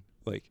shin.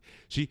 Like,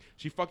 she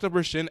fucked up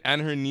her shin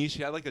and her knee.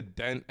 She had like a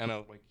dent and a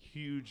like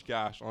huge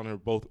gash on her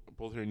both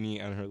her knee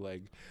and her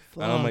leg.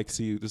 Fuck. And I'm like,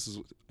 see,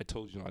 I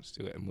told you not to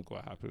do it, and look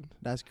what happened.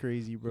 That's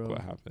crazy, bro. Look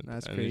what happened.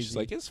 That's and crazy. she's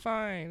like, it's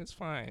fine,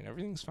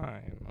 everything's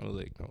fine. I was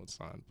like, no, it's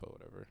not, but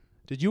whatever.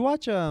 Did you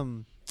watch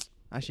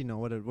Actually, no.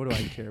 What do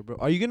I care, bro?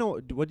 Are you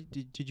gonna? What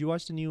did you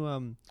watch the new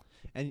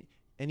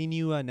any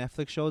new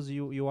Netflix shows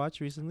you watched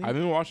recently? I've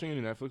been watching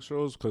any Netflix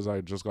shows because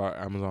I just got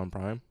Amazon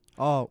Prime.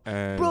 Oh,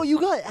 And bro, you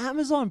got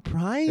Amazon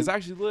Prime? it's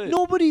actually lit.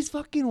 Nobody's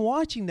fucking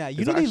watching that.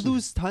 You It's know they actually-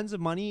 lose tons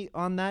of money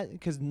on that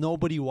because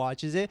nobody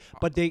watches it.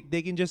 But they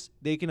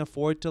can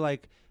afford to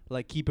like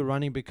keep it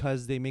running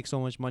because they make so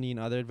much money in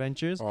other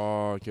adventures.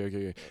 Oh,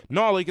 okay.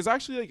 No, like it's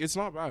actually like it's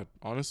not bad.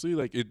 Honestly,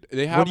 like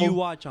they have. What do you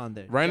watch on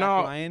there? Right Jack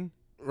now- Ryan?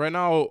 Right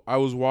now, I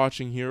was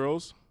watching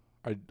Heroes.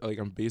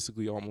 I'm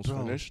basically almost Bro.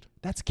 finished.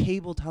 That's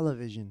cable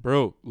television.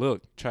 Bro,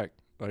 look, check.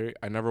 Like,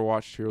 I never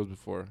watched Heroes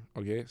before.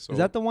 Okay, so Is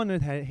that the one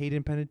with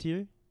Hayden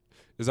Panettiere?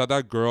 is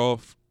that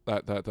girl?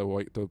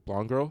 The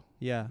blonde girl?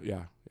 Yeah.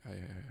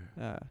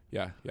 Yeah.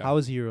 Yeah. How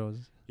was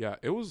Heroes? Yeah,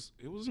 it was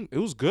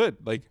good.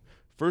 Like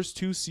first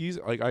 2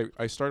 seasons, like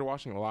I started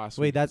watching it last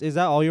Wait, week. is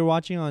that all you're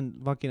watching on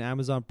fucking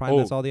Amazon Prime? Oh.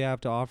 That's all they have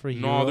to offer? No,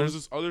 Heroes? there's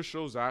this other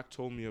show Zach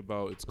told me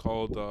about. It's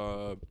called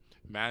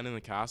Man in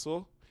the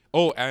Castle.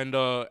 Oh, and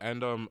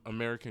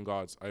American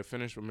Gods. I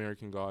finished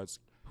American Gods.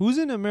 Who's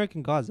in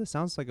American Gods? That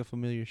sounds like a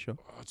familiar show.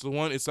 It's the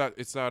one. It's that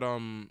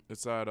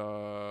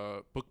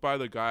book by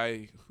the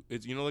guy.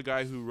 It's the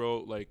guy who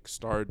wrote like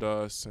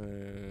Stardust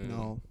and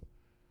No.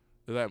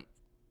 that.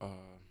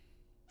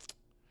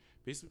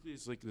 Basically,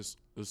 it's like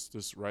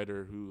this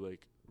writer who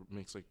like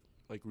makes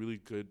like really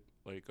good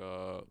like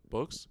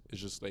books.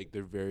 It's just like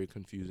they're very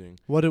confusing.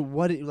 What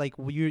like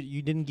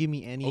you didn't give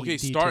me any Okay,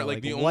 detail. start,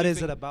 like, the what only is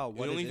thing- it about? the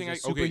What only is thing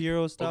it? okay,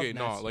 Superhero stuff? Okay,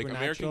 no, like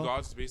American Supernatural?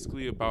 Gods is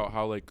basically about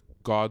how like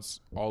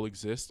gods all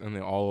exist and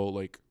they all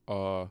like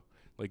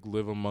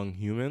live among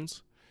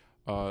humans.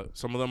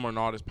 Some of them are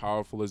not as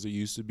powerful as they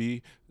used to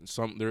be.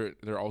 Some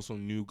they're also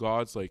new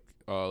gods like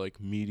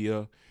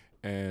media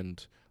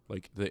and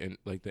like the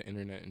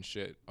internet and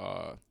shit.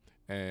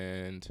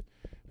 And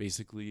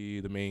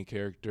basically the main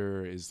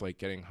character is like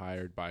getting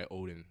hired by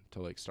Odin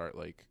to like start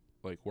like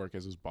work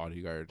as his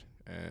bodyguard,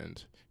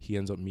 and he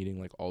ends up meeting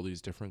like all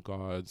these different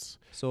gods.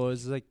 So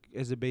is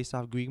it based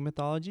off Greek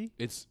mythology?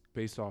 It's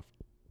based off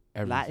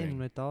everything. Latin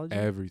mythology?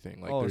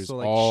 Everything. Like oh, there's so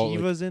like all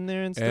Shiva's in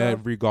there and stuff?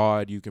 every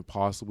god you can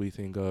possibly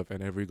think of,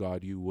 and every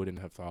god you wouldn't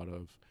have thought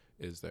of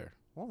is there.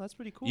 Oh, that's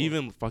pretty cool.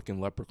 Even fucking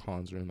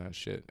leprechauns are in that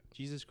shit.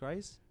 Jesus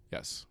Christ?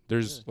 Yes.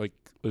 There's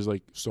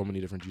so many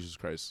different Jesus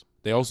Christ.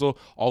 They also,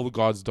 all the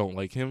gods don't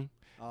like him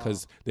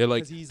because they're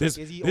like, is this,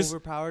 he this,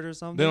 overpowered or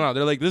something?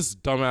 they're like, this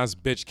dumbass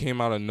bitch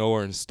came out of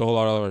nowhere and stole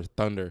all our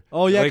thunder.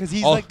 Oh yeah, Like, because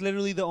he's all- like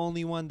literally the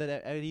only one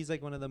that he's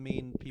like one of the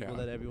main people Yeah.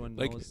 that everyone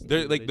Like knows.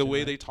 they're like the religion, way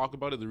right? they talk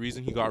about it. The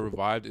reason he got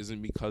revived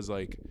isn't because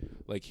like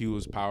he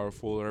was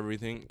powerful or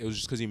everything. It was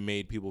just because he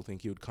made people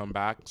think he would come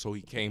back, so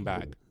he came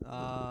back.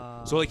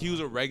 So like he was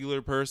a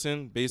regular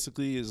person,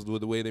 basically, is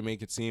the way they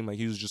make it seem. Like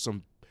he was just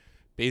some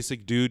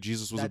basic dude.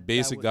 Jesus was a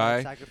basic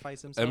guy,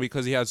 Sacrifice himself. and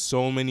because he had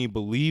so many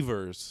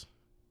believers,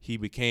 he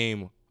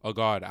became a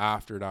god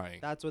after dying.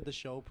 That's what the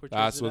show portrays.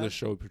 That's it what the as?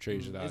 show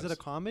portrays it as. Is it a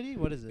comedy?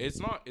 What is it? It's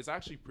not. It's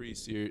actually pretty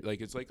serious.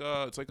 Like it's like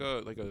a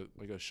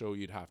show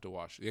you'd have to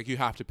watch. Like you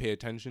have to pay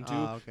attention to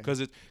Ah, okay.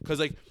 because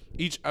like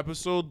each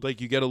episode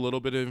like you get a little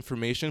bit of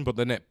information, but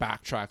then it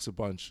backtracks a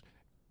bunch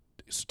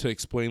to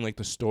explain like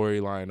the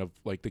storyline of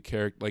like the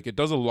character. Like it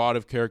does a lot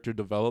of character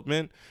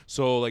development.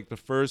 So like the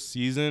first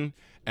season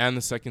and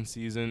the second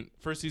season.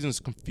 First season is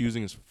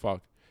confusing as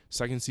fuck.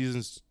 Second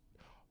season's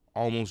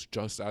almost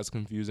just as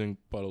confusing,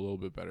 but a little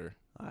bit better.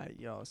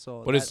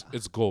 But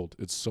it's gold.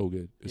 It's so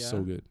good. It's so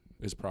Yeah? good.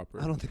 It's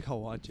proper. I don't think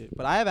I'll watch it,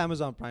 but I have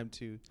Amazon Prime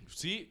too.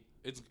 See,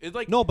 it's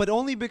like No, but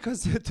only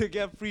because to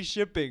get free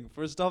shipping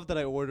for stuff that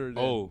I ordered.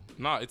 oh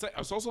no, it's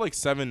also like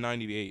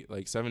 $7.98,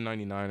 like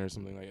 $7.99 or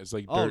something like. It's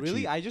like Oh dirt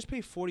really? cheap. I just pay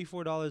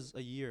 $44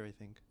 a year. I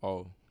think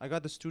Oh I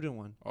got the student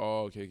one.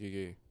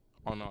 okay.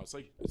 Oh no, it's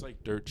like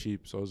dirt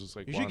cheap. So I was just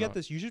like, You why should get not?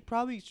 this. You should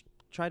probably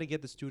try to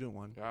get the student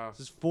one. Yeah. This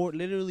is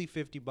literally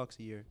 $50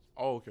 a year.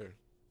 Oh okay,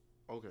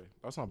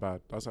 that's not bad.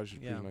 That's actually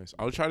pretty Yeah. nice.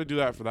 I'll try to do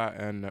that for that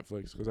and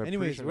Netflix because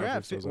Anyways, sure we're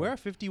Netflix does we're that. at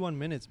 51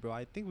 minutes, bro.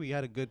 I think we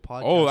had a good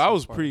podcast. Oh, that so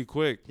was far. pretty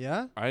quick.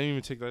 Yeah. I didn't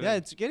even take that. Yeah, in.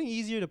 it's getting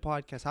easier to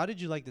podcast. How did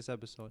you like this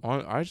episode?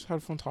 I just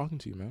had fun talking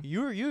to you, man.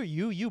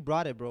 You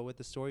brought it, bro, with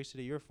the stories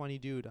today. You're a funny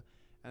dude,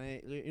 and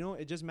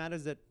it just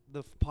matters that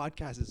the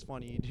podcast is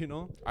funny. You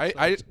know.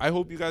 I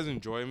hope you guys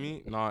enjoy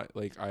me. Not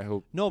like I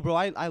hope. No, bro.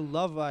 I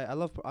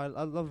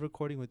love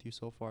recording with you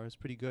so far. It's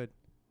pretty good.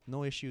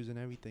 no issues and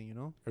everything, you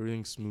know.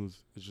 Everything's smooth.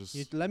 It's just.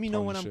 You let me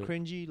know when I'm talking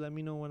cringy. shit. Let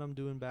me know when I'm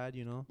doing bad,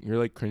 you know. You're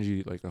like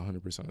cringy like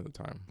 100% of the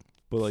time.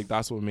 But like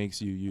that's what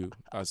makes you you.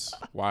 That's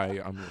why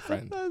I'm your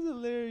friend. That's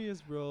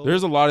hilarious, bro.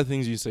 There's a lot of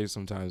things you say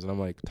sometimes, and I'm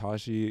like,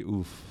 Tashi,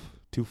 oof,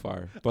 too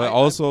far. But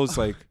also, it's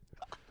like,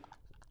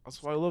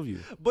 that's why I love you.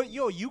 But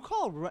yo, you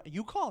call.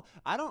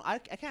 I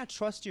can't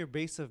trust your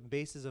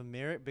basis of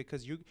merit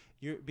because you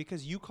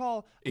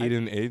call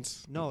Aiden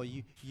AIDS. No,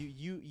 you've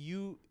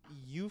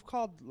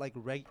called like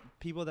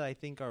people that I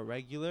think are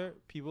regular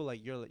people,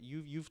 like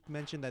you've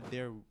mentioned that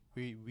they're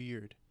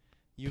weird.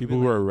 People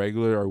who are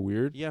regular are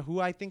weird. Yeah, who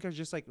I think are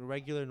just like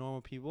regular normal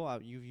people.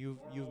 You've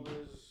not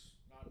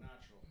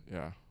natural.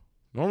 Yeah,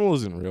 normal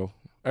isn't real.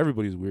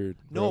 Everybody's weird.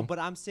 No, bro. but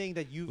I'm saying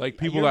that like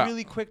people you're that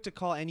really quick to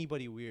call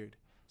anybody weird.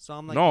 So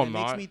I'm like, no, it I'm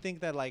makes not. me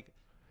think that like.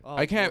 Oh,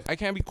 I can't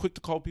be quick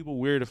to call people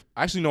weird.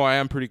 Actually, no, I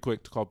am pretty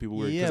quick to call people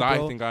weird because I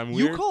think I'm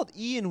weird. You called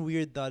Ian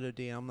weird the other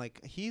day. I'm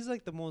like, he's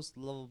like the most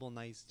lovable,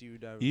 nice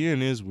dude ever.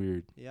 Ian is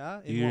weird.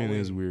 Yeah, Ian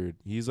is weird.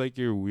 He's like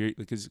you're weird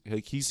because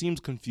like he seems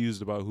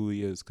confused about who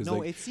he is. Cause, no,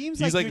 like, it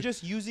seems like you're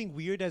just using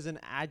weird as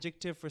an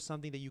adjective for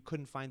something that you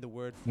couldn't find the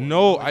word for.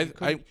 No, you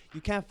know?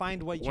 You can't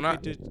find what when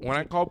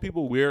I call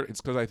people weird,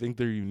 it's because I think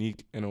they're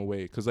unique in a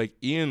way. Because like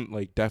Ian,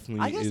 like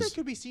definitely. I guess that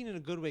could be seen in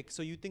a good way.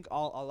 So you think a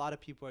lot of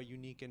people are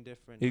unique and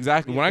different.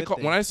 Exactly. When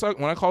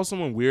I call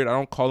someone weird, I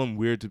don't call them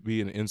weird to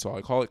be an insult. I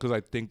call it because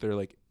I think they're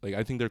like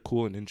I think they're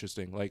cool and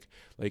interesting. Like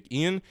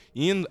Ian.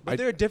 But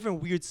there are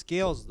different weird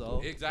scales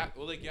though. Exactly.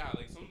 Well, like yeah,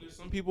 like there's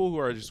some people who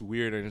are just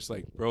weird and it's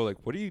like, bro, like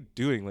what are you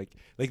doing? Like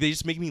they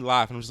just make me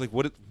laugh and I'm just like,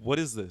 what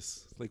is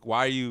this? Like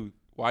why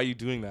are you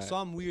doing that? So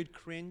I'm weird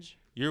cringe.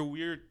 You're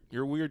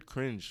weird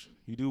cringe.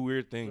 You do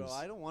weird things. Bro,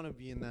 I don't want to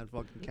be in that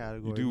fucking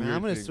category. You do man. weird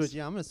I'm gonna things. switch.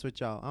 Yeah, I'm gonna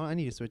switch out. I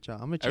need to switch out.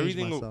 I'm gonna change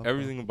myself.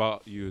 Everything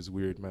about you is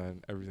weird,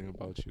 man. Everything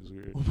about you is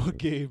weird. What about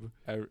Gabe?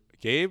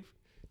 Gabe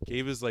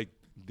is like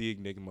the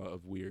enigma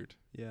of weird.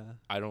 Yeah.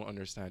 I don't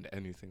understand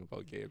anything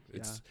about Gabe.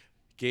 It's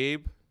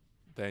Gabe,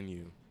 then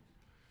you.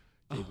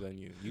 Gabe, then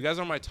you. You guys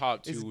are my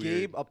top two. Is weird.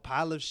 Gabe a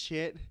pile of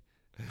shit?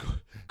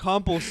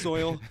 Compost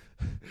soil,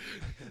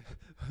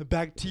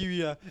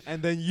 bacteria,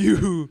 and then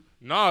you.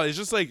 No, it's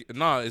just like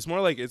it's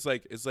more like it's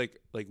like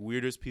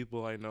weirdest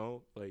people I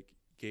know, like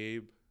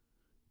Gabe,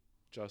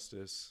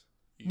 Justice.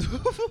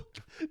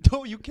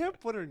 No, you can't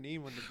put her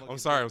name on the fucking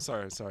I'm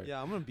sorry.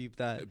 Yeah, I'm gonna beep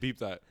that. Beep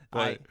that.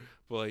 But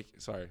like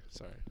sorry.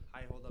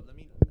 Hi, hold up.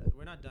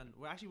 We're not done.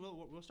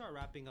 We'll start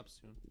wrapping up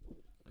soon.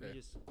 Let me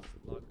just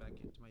log back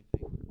into my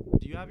thing.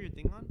 Do you have your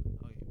thing on?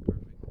 Okay,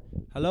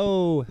 perfect.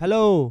 Hello.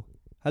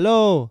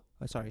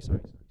 Oh, sorry.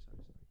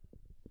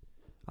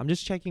 I'm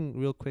just checking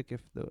real quick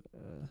if the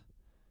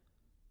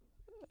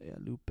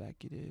loop back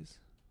it is.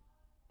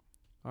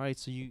 All right,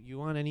 so you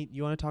want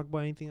to talk about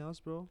anything else,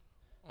 bro?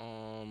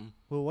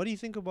 Well, what do you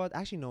think about?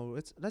 Actually, no.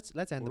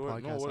 Let's end the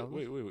podcast.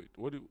 Wait.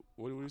 What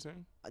are you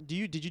saying?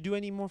 Did you do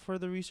any more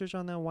further research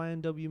on that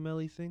YNW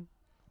Melly thing?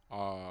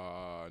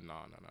 No.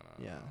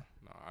 Yeah.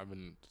 No, I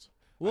haven't.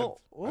 We'll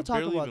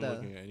talk about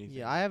that.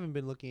 Yeah, I haven't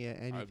been looking at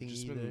anything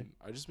either.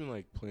 I've just been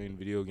like playing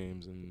video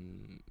games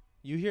and.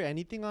 You hear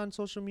anything on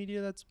social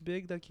media that's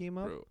big that came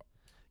up? Bro,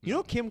 you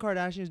know Kim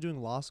Kardashian is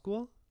doing law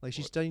school. Like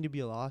she's studying to be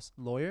a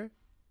lawyer.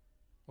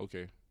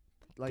 Okay.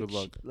 Like good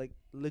luck.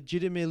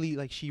 Legitimately,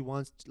 like she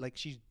wants.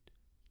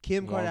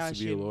 Kim wants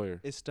to be a Kardashian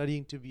lawyer. is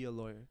studying to be a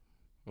lawyer.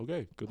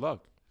 Okay. Good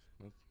luck.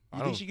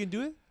 You think she can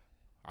do it?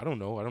 I don't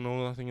know. I don't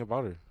know nothing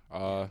about her.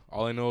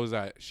 All I know is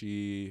that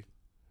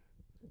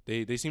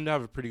they seem to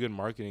have a pretty good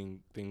marketing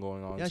thing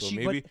going on. Yeah, so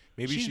maybe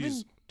she's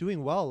been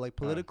doing well, like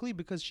politically,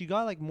 because she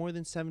got like more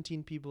than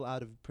 17 people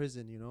out of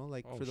prison. You know,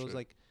 like for those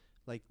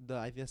like the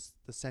I guess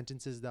the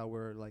sentences that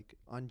were like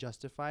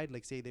unjustified.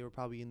 Like say they were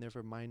probably in there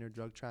for minor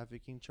drug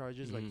trafficking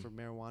charges, like for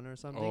marijuana or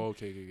something. Oh,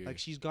 okay. Like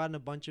she's gotten a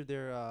bunch of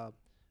their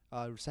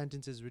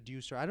sentences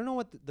reduced, or I don't know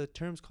what the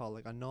term's called,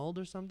 like annulled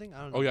or something.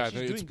 I don't know. Oh yeah,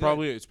 it's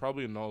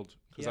probably annulled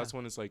because that's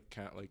when it's like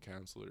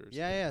cancelled or something.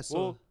 Yeah.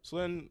 So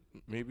then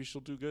maybe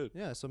she'll do good.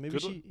 Yeah, so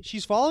maybe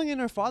she's following in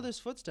her father's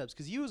footsteps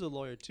because he was a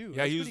lawyer too.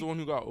 Yeah, he was the one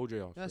who got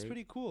OJ off. That's right?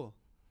 pretty cool.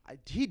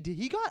 He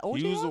got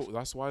OJ off?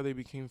 That's why they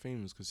became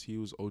famous because he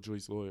was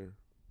OJ's lawyer.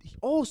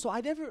 So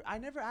I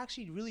never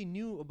actually really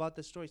knew about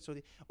the story. So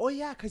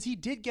because he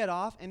did get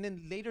off, and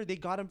then later they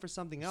got him for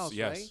something else,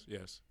 right?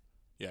 Yes.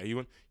 Yeah, he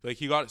went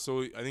he got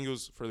I think it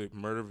was for the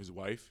murder of his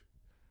wife.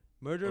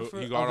 Murder of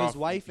his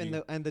wife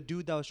and the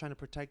dude that was trying to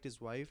protect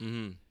his wife.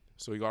 Mm-hmm.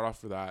 So he got off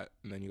for that,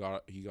 and then he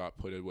got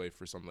put away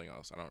for something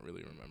else. I don't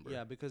really remember.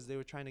 Yeah, because they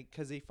were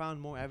because they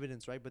found more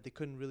evidence, right? But they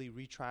couldn't really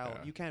retrial.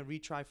 Yeah. You can't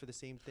retry for the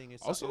same thing.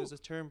 It was a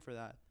term for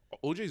that.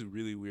 OJ's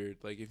really weird.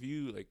 Like if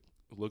you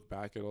look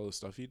back at all the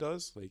stuff he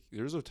does, like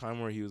there was a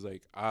time where he was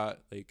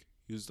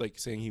he was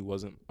saying he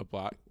wasn't a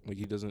black,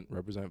 he doesn't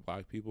represent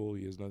black people.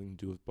 He has nothing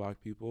to do with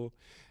black people,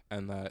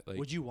 and that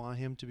Would you want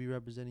him to be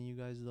representing you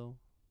guys though?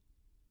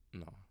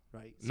 No.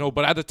 Right. No,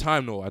 but at the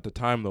time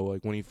though,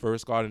 when he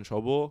first got in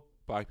trouble,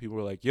 black people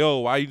were like, "Yo,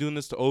 why are you doing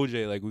this to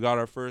OJ? Like we got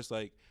our first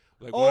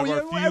Like Oh, one of yeah,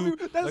 our bro,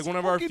 few, that's like one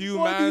of our fucking few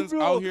funny, mans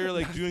bro. out here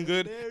like That's doing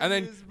good,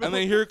 hilarious, bro. and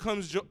then here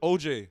comes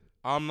OJ.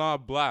 I'm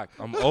not black.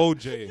 I'm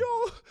OJ. Yo,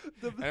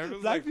 the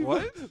everyone's black like, people,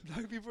 what?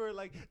 black people are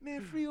like,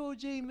 man, free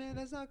OJ, man,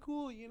 that's not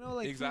cool, you know,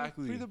 like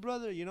Exactly. free the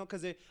brother, you know,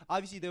 because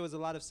obviously there was a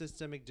lot of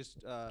systemic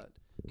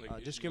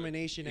Like,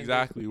 discrimination.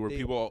 exactly, and where they,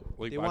 people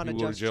like they black want a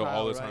people go to just jail all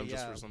trial, the time right?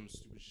 just Yeah. for some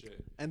stupid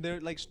shit. And they're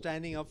like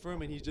standing up for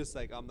him, and he's just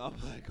like, I'm not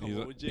black, I'm He's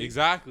OJ.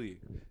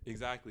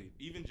 exactly.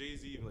 Even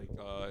Jay-Z,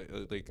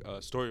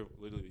 story of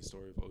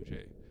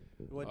OJ.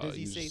 What does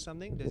he he's say? just-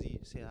 Something? Does he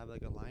say have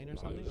like a line or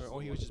something?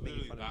 Or he was just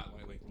making fun that, of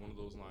him? like one of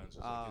those lines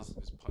was Ah. like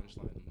his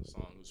punchline in the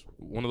song. It was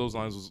one of those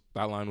lines was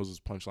that line was his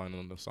punchline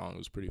in the song. It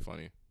was pretty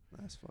funny.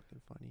 That's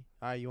fucking funny.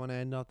 All right, you want to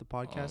end off the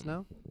podcast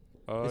now?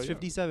 Yeah. It's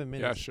 57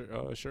 minutes.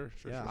 Yeah, sure.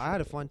 Yeah, I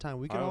had a fun time.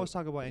 We can I- always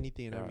talk about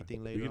anything and Yeah,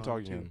 everything later. We can on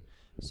talk too. again.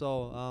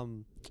 So,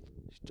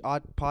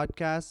 odd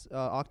podcast.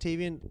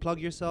 Octavian, plug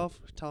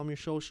yourself. Tell them your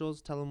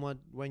socials. Tell them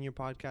when your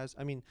podcast.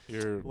 I mean,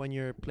 when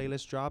your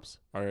playlist drops.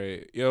 All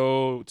right,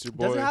 yo, it's your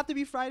boy. Does it have to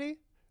be Friday?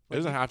 It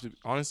doesn't have to.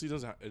 Honestly, it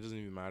doesn't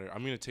even matter.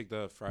 I'm gonna take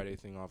the Friday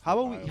thing off. How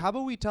about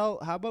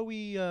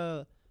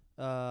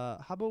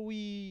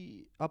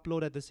we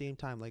upload at the same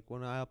time? Like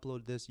when I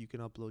upload this, you can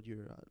upload your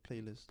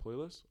playlist.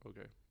 Playlist?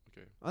 Okay.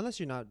 Unless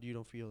you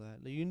don't feel that.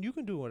 Like, you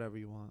can do whatever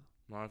you want.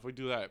 No, if we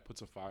do that, it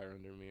puts a fire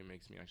under me and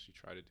makes me actually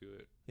try to do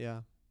it.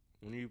 Yeah.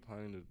 When are you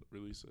planning to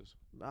release this?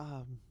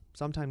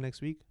 Sometime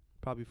next week.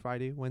 Probably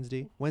Friday,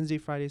 Wednesday,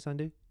 Friday,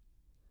 Sunday.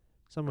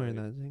 Somewhere in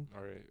that thing.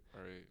 All right.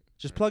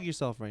 Just plug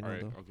yourself right now,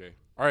 though. Okay.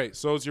 All right.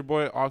 So it's your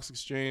boy Ox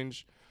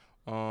Exchange,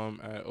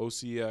 at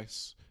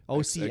OCS.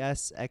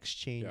 OCS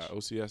Exchange. Yeah,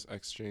 OCS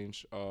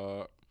Exchange.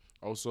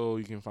 Also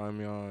you can find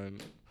me on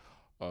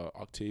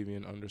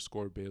Octavian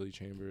 _ Bailey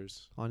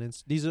Chambers.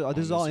 This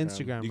is all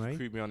Instagram, You right? can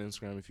creep me on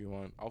Instagram if you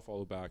want. I'll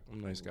follow back.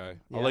 I'm a nice guy.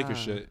 I like your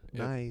shit.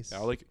 Nice.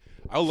 Yeah,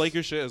 I'll like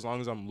your shit as long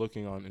as I'm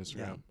looking on Instagram.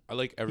 Yeah. I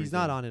like everything. He's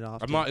not on it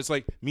often. I'm not. It's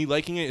like me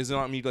liking it is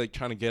not me like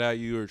trying to get at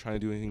you or trying to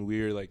do anything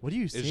weird. Like, What are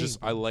you it's saying? just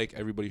I like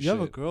everybody's You shit.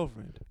 have a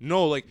girlfriend.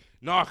 No, like,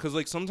 nah, cause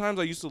like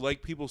sometimes I used to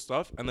like people's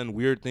stuff and then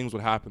weird things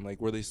would happen,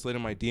 like where they slid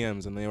in my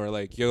DMs and they were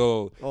like,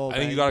 "Yo, I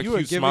think you got a you were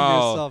cute giving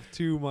smile." yourself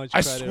too much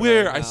I credit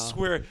swear, right I now.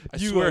 swear, I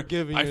You swear. are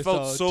giving I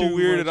felt yourself so too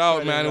weirded much out,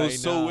 credit man. It was right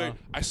so now. weird.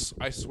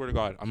 I swear to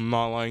God, I'm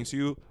not lying to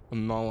you.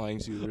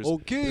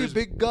 There's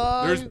Big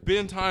guy. There's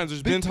been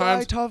times.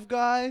 Tough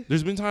guy.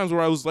 There's been times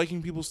where I was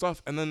liking people's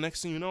stuff, and then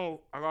next thing you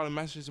know, I got a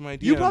message in my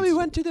DMs. You probably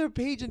went to their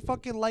page and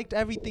fucking liked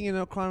everything in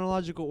a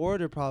chronological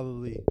order,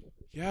 probably.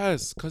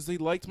 Yes, cause they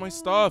liked my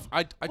stuff.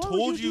 I Why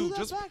told would you do that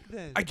just back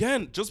then?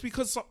 again, just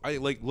because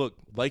look,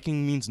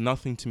 liking means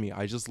nothing to me.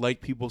 I just like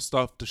people's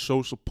stuff to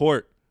show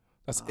support.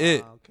 That's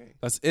it. Okay.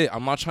 That's it.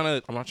 I'm not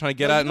trying to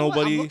get No, at you know what?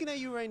 nobody. I'm looking at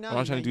you right now. I'm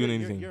not trying to do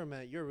anything. You're a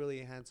man. You're a really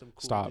handsome,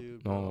 cool Stop.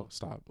 dude. Bro, No,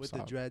 stop. with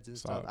stop, the dreads and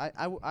stop, stuff.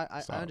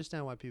 I Stop.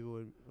 understand why people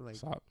would like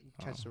Stop.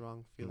 catch the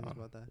wrong feelings No.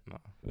 about that. No,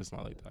 it's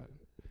not like that.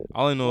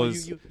 All I know Oh,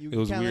 is you it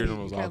was can't weird let and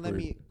it was you can't let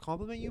awkward. me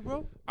compliment you,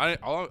 bro. I'm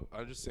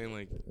just saying,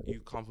 like, you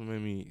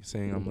compliment me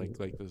saying I'm like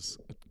this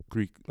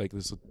Greek, like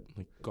this,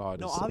 like God.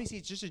 No, is- obviously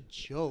it's just a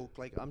joke.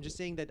 Like I'm just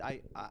saying that I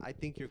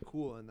think you're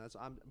cool, and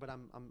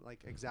I'm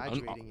like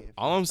exaggerating it.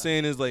 All I'm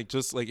saying is like,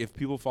 just like if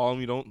people follow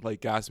me, don't like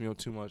gas me up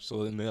too much.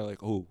 So then they're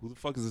like, oh, who the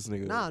fuck is this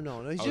nigga?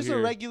 No, he's out just a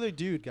here? regular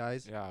dude,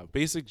 guys. Yeah,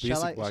 basic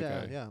black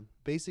guy. Yeah,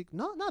 basic.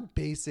 Not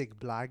basic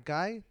black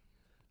guy.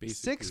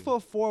 Basically.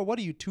 6'4". What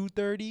are you?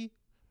 230.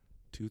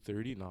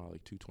 230? Nah,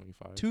 like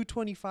 225.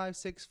 225,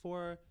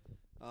 6'4".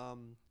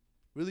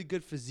 Really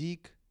good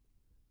physique.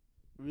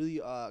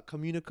 Really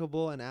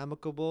communicable and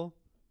amicable.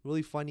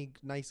 Really funny,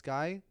 nice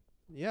guy.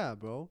 Yeah,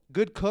 bro.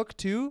 Good cook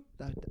too.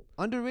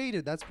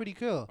 Underrated. That's pretty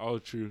cool. Oh,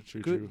 true.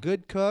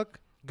 Good cook.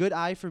 Good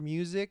eye for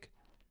music.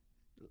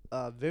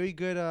 Very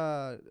good.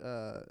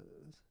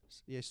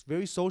 Yes,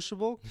 very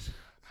sociable.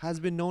 Has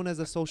been known as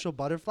a social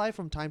butterfly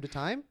from time to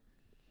time.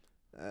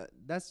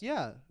 That's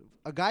a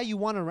guy you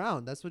want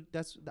around.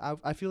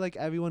 I feel like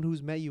everyone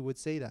who's met you would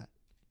say that.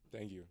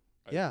 Thank you.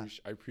 I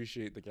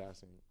appreciate the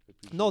gassing.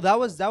 No, that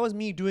was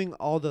me doing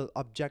all the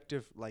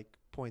objective like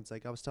points.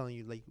 Like I was telling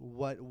you like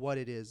what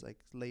it is like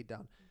laid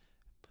down.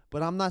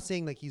 But I'm not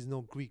saying like he's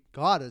no Greek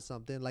god or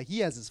something. Like he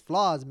has his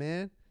flaws,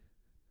 man.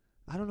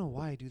 I don't know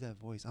why I do that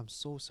voice. I'm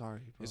so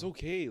sorry, bro. It's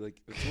okay.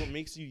 Like it's what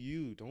makes you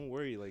you. Don't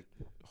worry. Like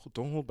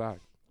don't hold back.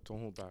 Don't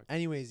hold back.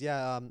 Anyways,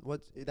 yeah.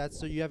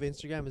 So you have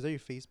Instagram? Is that your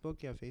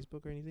Facebook? You have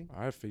Facebook or anything?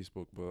 I have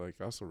Facebook, but like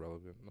that's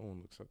irrelevant. No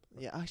one looks at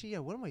that. Yeah, actually, yeah.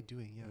 What am I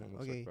doing? Yeah. No one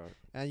looks Okay. at that.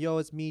 And yo,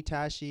 it's me,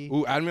 Tashi.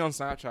 Ooh, add me on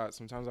Snapchat.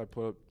 Sometimes I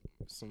put up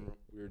some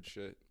weird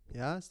shit.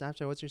 Yeah,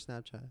 Snapchat. What's your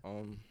Snapchat?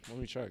 Let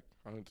me check.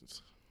 I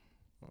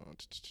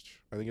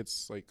think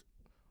it's like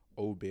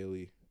O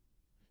Bailey,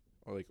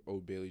 or like O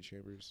Bailey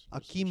Chambers.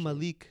 or some Akeem shit.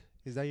 Malik.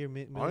 Is that your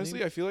middle Honestly,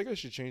 name? I feel like I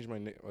should change my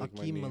name, like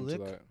my Akeem name Malik?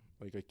 to that.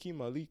 Like Akeem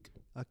Malik.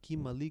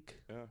 Akeem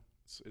Malik. Yeah,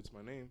 it's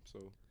my name.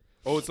 So,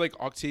 oh, it's like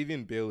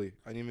Octavian Bailey.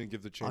 I didn't even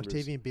give the Chambers.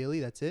 Octavian Bailey.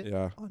 That's it.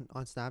 Yeah.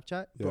 On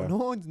Snapchat. Bro, Yeah.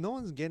 no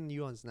one's getting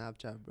you on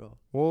Snapchat, bro.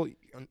 Well,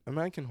 a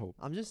man can hope.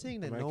 I'm just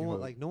saying that American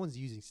Hope. no one's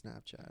using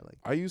Snapchat. Like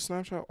I use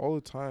Snapchat all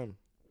the time.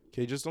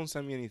 Okay, just don't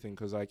send me anything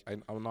because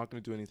I'm not gonna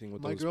do anything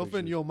with My those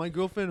girlfriend, pictures. yo, my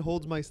girlfriend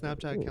holds my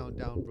Snapchat account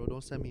down, bro.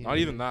 Don't send me. Not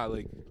even that.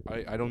 Like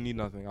I don't need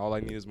nothing. All I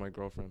need is my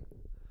girlfriend.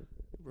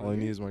 Bro, All I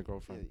you're- need is my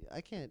girlfriend.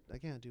 I can't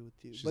do with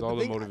you. She's But all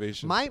the thing-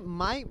 motivation.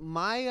 My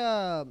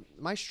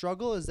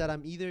struggle is that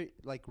I'm either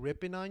like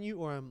ripping on you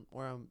or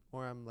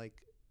I'm like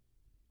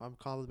I'm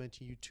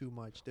complimenting you too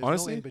much. There's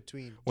Honestly, no in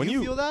between. When Do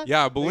you feel that?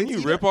 Yeah, but Like, when it's you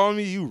either- rip on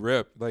me, you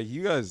rip. Like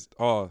you guys,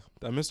 that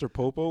Mr.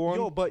 Popo one.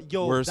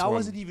 Yo, worst that one.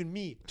 wasn't even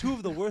me. Two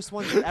of the worst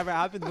ones that ever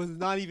happened was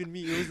not even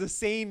me. It was the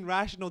sane,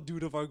 rational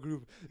dude of our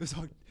group.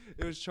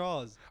 It was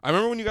Charles. I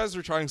remember when you guys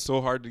were trying so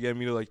hard to get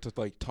me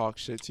to talk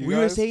shit to you We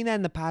guys. were saying that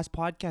in the past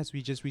podcast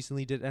we just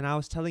recently did, and I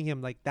was telling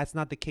him like that's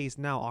not the case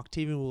now.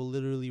 Octavian will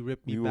literally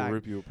rip me we back. will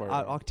rip you apart.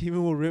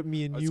 Octavian will rip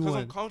me a It's new because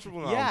one. I'm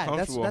comfortable now. Yeah, I'm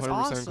that's comfortable.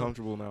 100% awesome.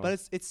 comfortable now.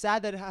 But it's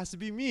sad that it has to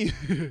be me.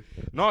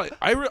 No,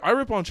 I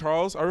rip on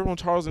Charles. I rip on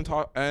Charles and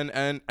Gabe.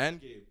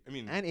 I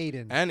mean, and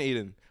Aiden. and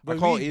Aiden. But I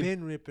call we've Aiden.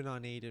 been ripping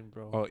on Aiden,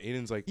 bro. Oh,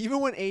 Aiden's like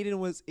Even when Aiden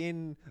was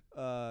in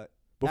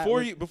before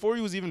was-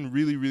 he was even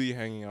really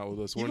hanging out with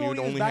us. When even he when would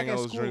he was only back hang at out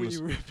with us school, during you this.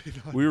 were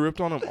ripping on We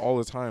ripped on him all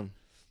the time.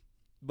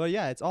 But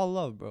yeah, it's all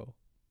love, bro.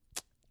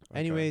 Okay.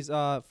 Anyways,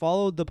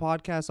 follow the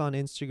podcast on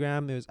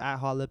Instagram. It was at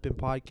Hot Lippin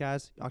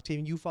Podcast.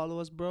 Octavian, you follow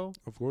us, bro?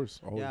 Of course,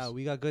 always. Yeah,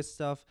 we got good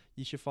stuff.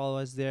 You should follow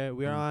us there.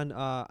 We're on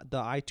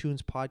the iTunes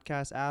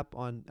podcast app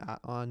on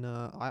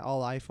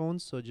all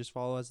iPhones, so just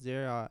follow us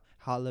there.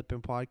 Hot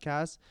Lippin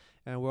Podcast,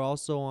 and we're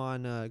also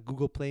on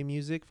Google Play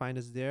Music. Find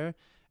us there,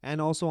 and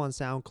also on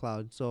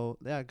SoundCloud. So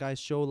yeah, guys,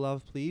 show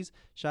love, please.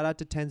 Shout out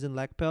to Tenzin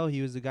Lekpel.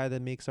 He was the guy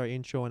that makes our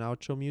intro and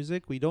outro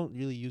music. We don't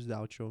really use the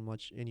outro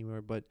much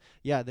anywhere, but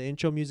yeah, the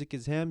intro music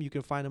is him. You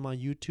can find him on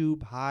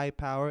YouTube, High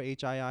Power,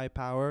 HII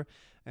Power,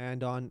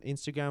 and on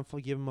Instagram.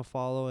 Give him a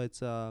follow.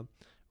 It's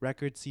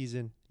Record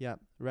Season. Yeah,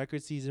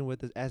 Record Season with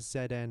the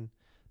SZN.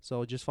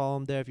 So just follow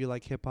him there if you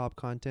like hip hop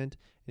content.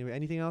 Anyway,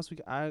 anything else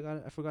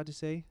I forgot to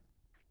say?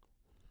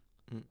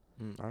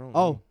 I don't.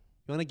 Oh, know.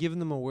 you want to give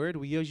them a word?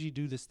 We usually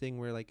do this thing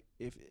where like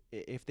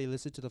if they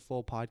listen to the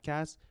full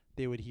podcast,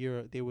 they would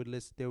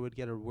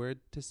get a word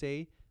to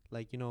say,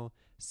 like,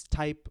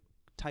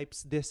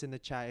 types this in the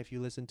chat if you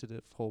listen to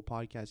the whole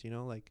podcast,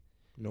 like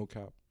No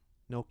cap.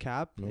 no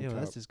cap. No Ew,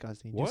 that's cap.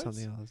 disgusting. What? Do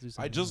something else.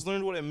 I just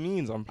learned what it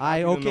means. I'm I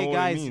happy to know okay,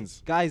 what it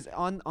means. guys,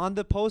 on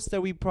the post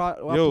that we Yo,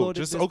 uploaded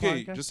just this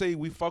okay. podcast, Just say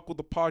we fuck with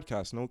the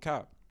podcast. No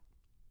cap.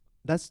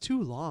 that's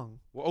too long.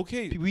 Well,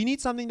 okay. We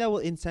need something that will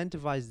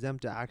incentivize them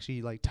to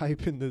actually like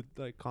type in the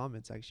like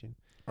comment section.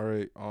 All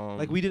right.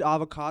 Like we did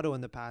avocado in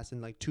the past,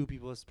 and like 2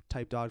 people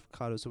typed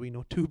avocado, so we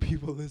know 2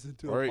 people listen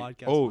to All a right.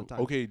 podcast. Oh, one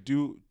time. okay.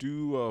 Do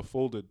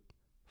folded.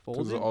 Because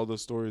Folded. of all the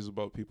stories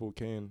about people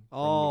can.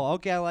 Oh,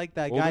 okay, I like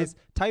that, Folded? guys.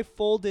 Type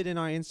folded in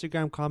our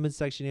Instagram comment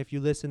section if you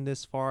listen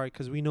this far,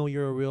 because we know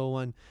you're a real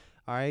one.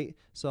 All right.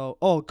 So,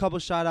 a couple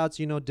shout outs.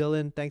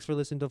 Dylan, thanks for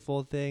listening to the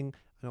full thing.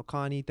 I know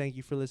Connie, thank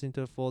you for listening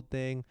to the full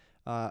thing.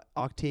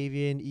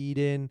 Octavian,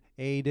 Eden,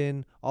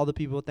 Aiden, all the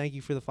people. Thank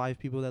you for the 5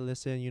 people that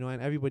listen.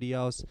 And everybody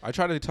else. I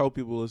try to tell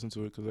people to listen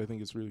to it because I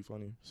think it's really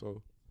funny.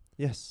 So.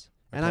 Yes.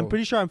 I And I'm tell-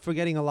 pretty sure I'm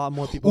forgetting a lot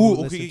more people Ooh,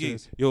 who listen to okay.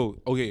 this. Yo,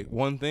 okay.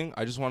 One thing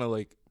I just want to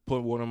like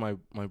put one of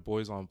my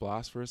boys on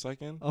blast for a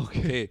second. Okay.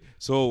 Okay.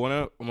 So one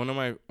of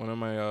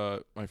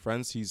my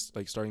friends, he's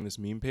like starting this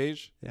meme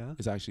page. Yeah.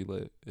 It's actually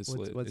lit. It's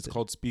lit. what's It's it?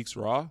 called Speaks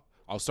Raw.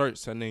 I'll start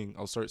sending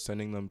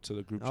them to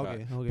the group chat.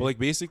 Okay. But like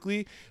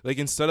basically, like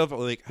instead of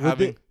like Would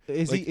having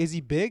is like-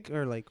 he big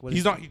or like what? he's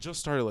is not. He just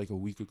started like a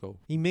week ago.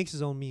 He makes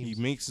his own memes. He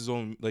makes his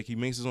own like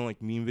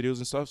meme videos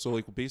and stuff. So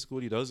like basically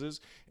what he does is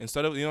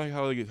instead of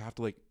how like, you have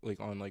to like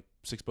on like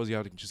 6 Buzz you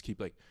have to just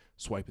keep like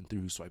swiping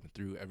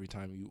through every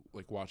time you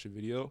like watch a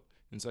video.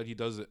 Instead he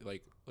does it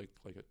like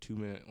a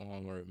 2-minute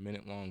long or a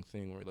minute long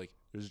thing where like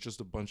there's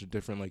just a bunch of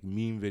different like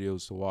meme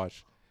videos to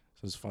watch.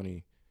 So it's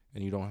funny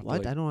and you don't have What? to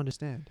like, I don't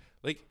understand.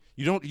 like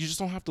you just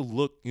don't have to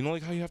look.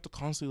 Like how you have to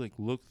constantly like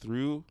look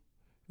through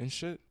and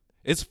shit.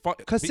 It's fun.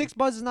 Cause 6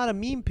 Buzz is not a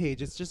meme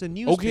page; it's just a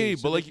news Okay,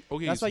 page. but So like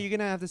okay. that's so- why you're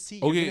gonna have to see.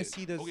 Okay, You're gonna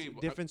see the okay,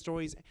 but different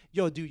stories.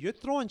 Yo, dude, you're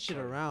throwing shit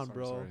Sorry, around, sorry,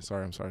 bro.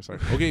 Sorry.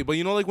 Okay, but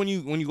like when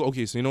you go,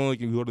 okay, so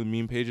like you go to the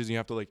meme pages, and you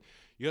have to like,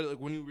 you gotta like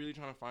when you're really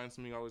trying to find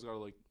something, you always gotta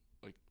like,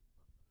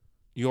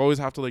 you always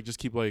have to like just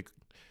keep like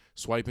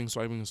swiping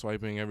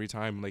every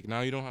time. Like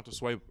now you don't have to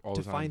swipe all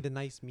To the time. find the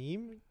nice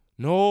meme.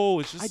 No,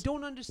 it's just I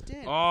don't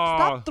understand. Ah.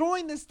 Stop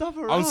throwing this stuff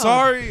around. I'm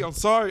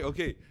sorry.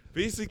 Okay,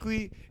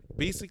 basically,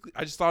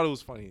 I just thought it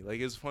was funny.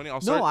 Like it's funny.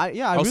 I'm send it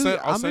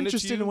to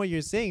interested in you. what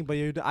you're saying, but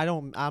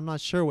I'm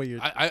not sure what you're.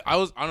 I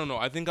don't know.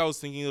 I think I was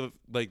thinking of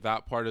like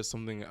that part as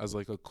something as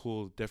like a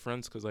cool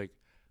difference because like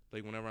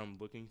whenever I'm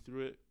looking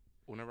through it,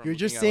 You're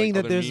just saying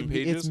that there's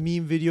it's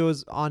meme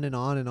videos on and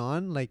on and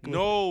on. Like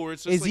no, where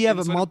it's just is like, he have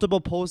instead of-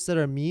 multiple posts that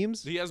are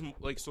memes? He has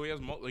like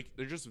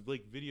they're just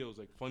like videos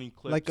like funny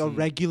clips Like a and-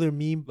 regular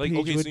meme Like, page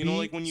okay, so would you know, be.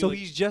 like, when you, so like-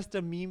 he's just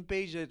a meme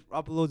page that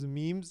uploads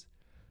memes.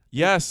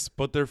 Yes,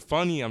 but they're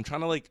funny. I'm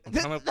trying to like.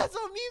 That's what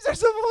memes are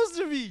supposed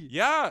to be.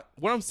 Yeah,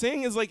 what I'm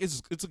saying is like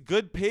it's a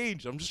good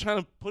page. I'm just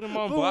trying to put him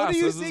on But blast. what are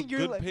you This is a saying? You're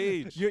good like,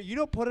 page. you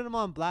know, putting him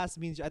on blast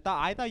means I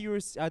thought you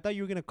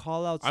were gonna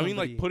call out somebody. I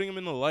mean, like putting him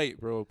in the light,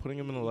 bro. Putting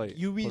him in the light.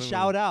 You mean Putting him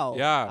shout in- out?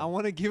 Yeah. I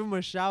want to give him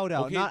a shout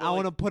out. Okay, Not but, I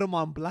want to like, put him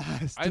on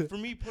blast. For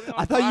me, putting on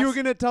I thought you were blast-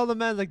 gonna tell the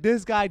man like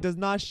this guy does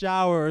not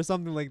shower or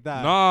something like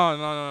that.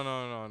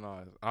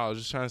 No. I was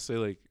just trying to say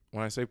like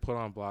when I say put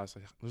on blast,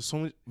 like, there's so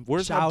many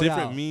words Shout have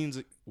different out.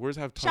 means. Words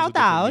have tons Shout of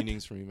different out.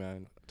 meanings for me,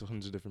 man.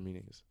 Tons of different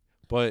meanings.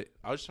 But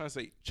I was just trying to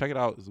say, check it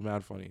out. It's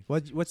mad funny.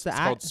 What's the It's at?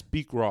 called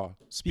Speak Raw.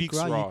 Speaks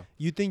Raw.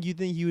 You think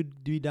he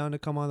would be down to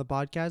come on the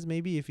podcast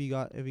maybe if he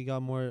got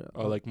more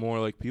Like more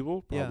like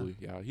people, Yeah. probably.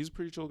 Yeah, he's a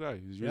pretty chill guy.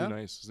 He's really Yeah?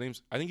 nice. His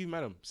name's I think you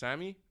met him,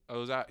 Sammy. He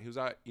was at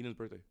Eden's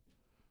birthday.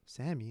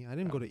 Sammy? I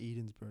didn't go to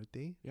Eden's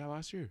birthday. Yeah,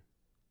 last year.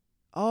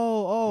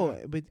 Oh,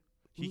 but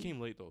He came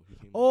late though. He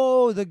came late.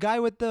 oh, the guy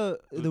with the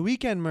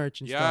weekend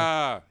merch and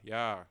stuff.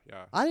 Yeah.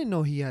 I didn't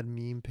know he had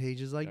meme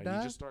pages like Yeah, that.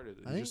 He just started.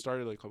 I He think- just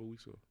started like a couple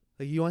weeks ago.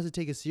 Like he wants to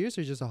take it serious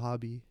or just a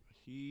hobby?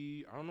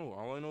 I don't know.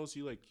 All I know is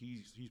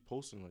he's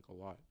posting like a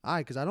lot.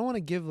 Alright, because I don't want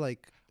to give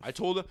like I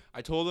told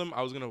him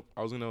I was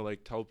gonna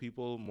like tell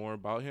people more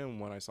about him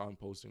when I saw him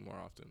posting more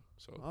often.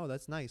 So oh,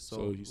 that's nice. So,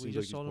 So he we seems just like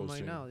he's told him right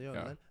posting, now. Yo,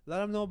 yeah.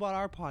 let him know about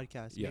our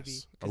podcast. Yes, maybe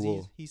I because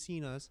will. he's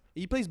seen us.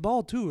 He plays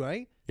ball too,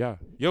 right? yeah,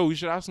 yo, we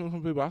should ask him to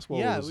come play basketball.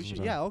 yeah, with us we should.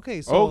 sometime. Yeah,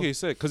 okay. So Oh, okay,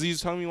 sick. Cause he's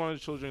telling me he wanted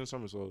to chill during the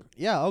summer. So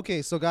yeah,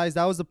 okay. So guys,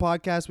 that was the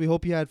podcast. We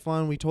hope you had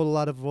fun. We told a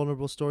lot of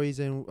vulnerable stories,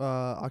 and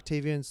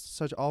Octavian, it's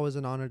such always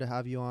an honor to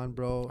have you on,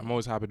 bro. I'm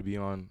always happy to be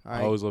on. All I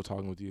right. always love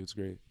talking with you. It's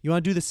great. You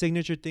want to do the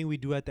signature thing we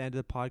do at the end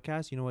of the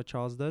podcast? You know what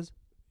Charles does?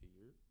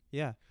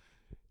 Yeah.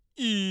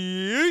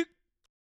 Eat.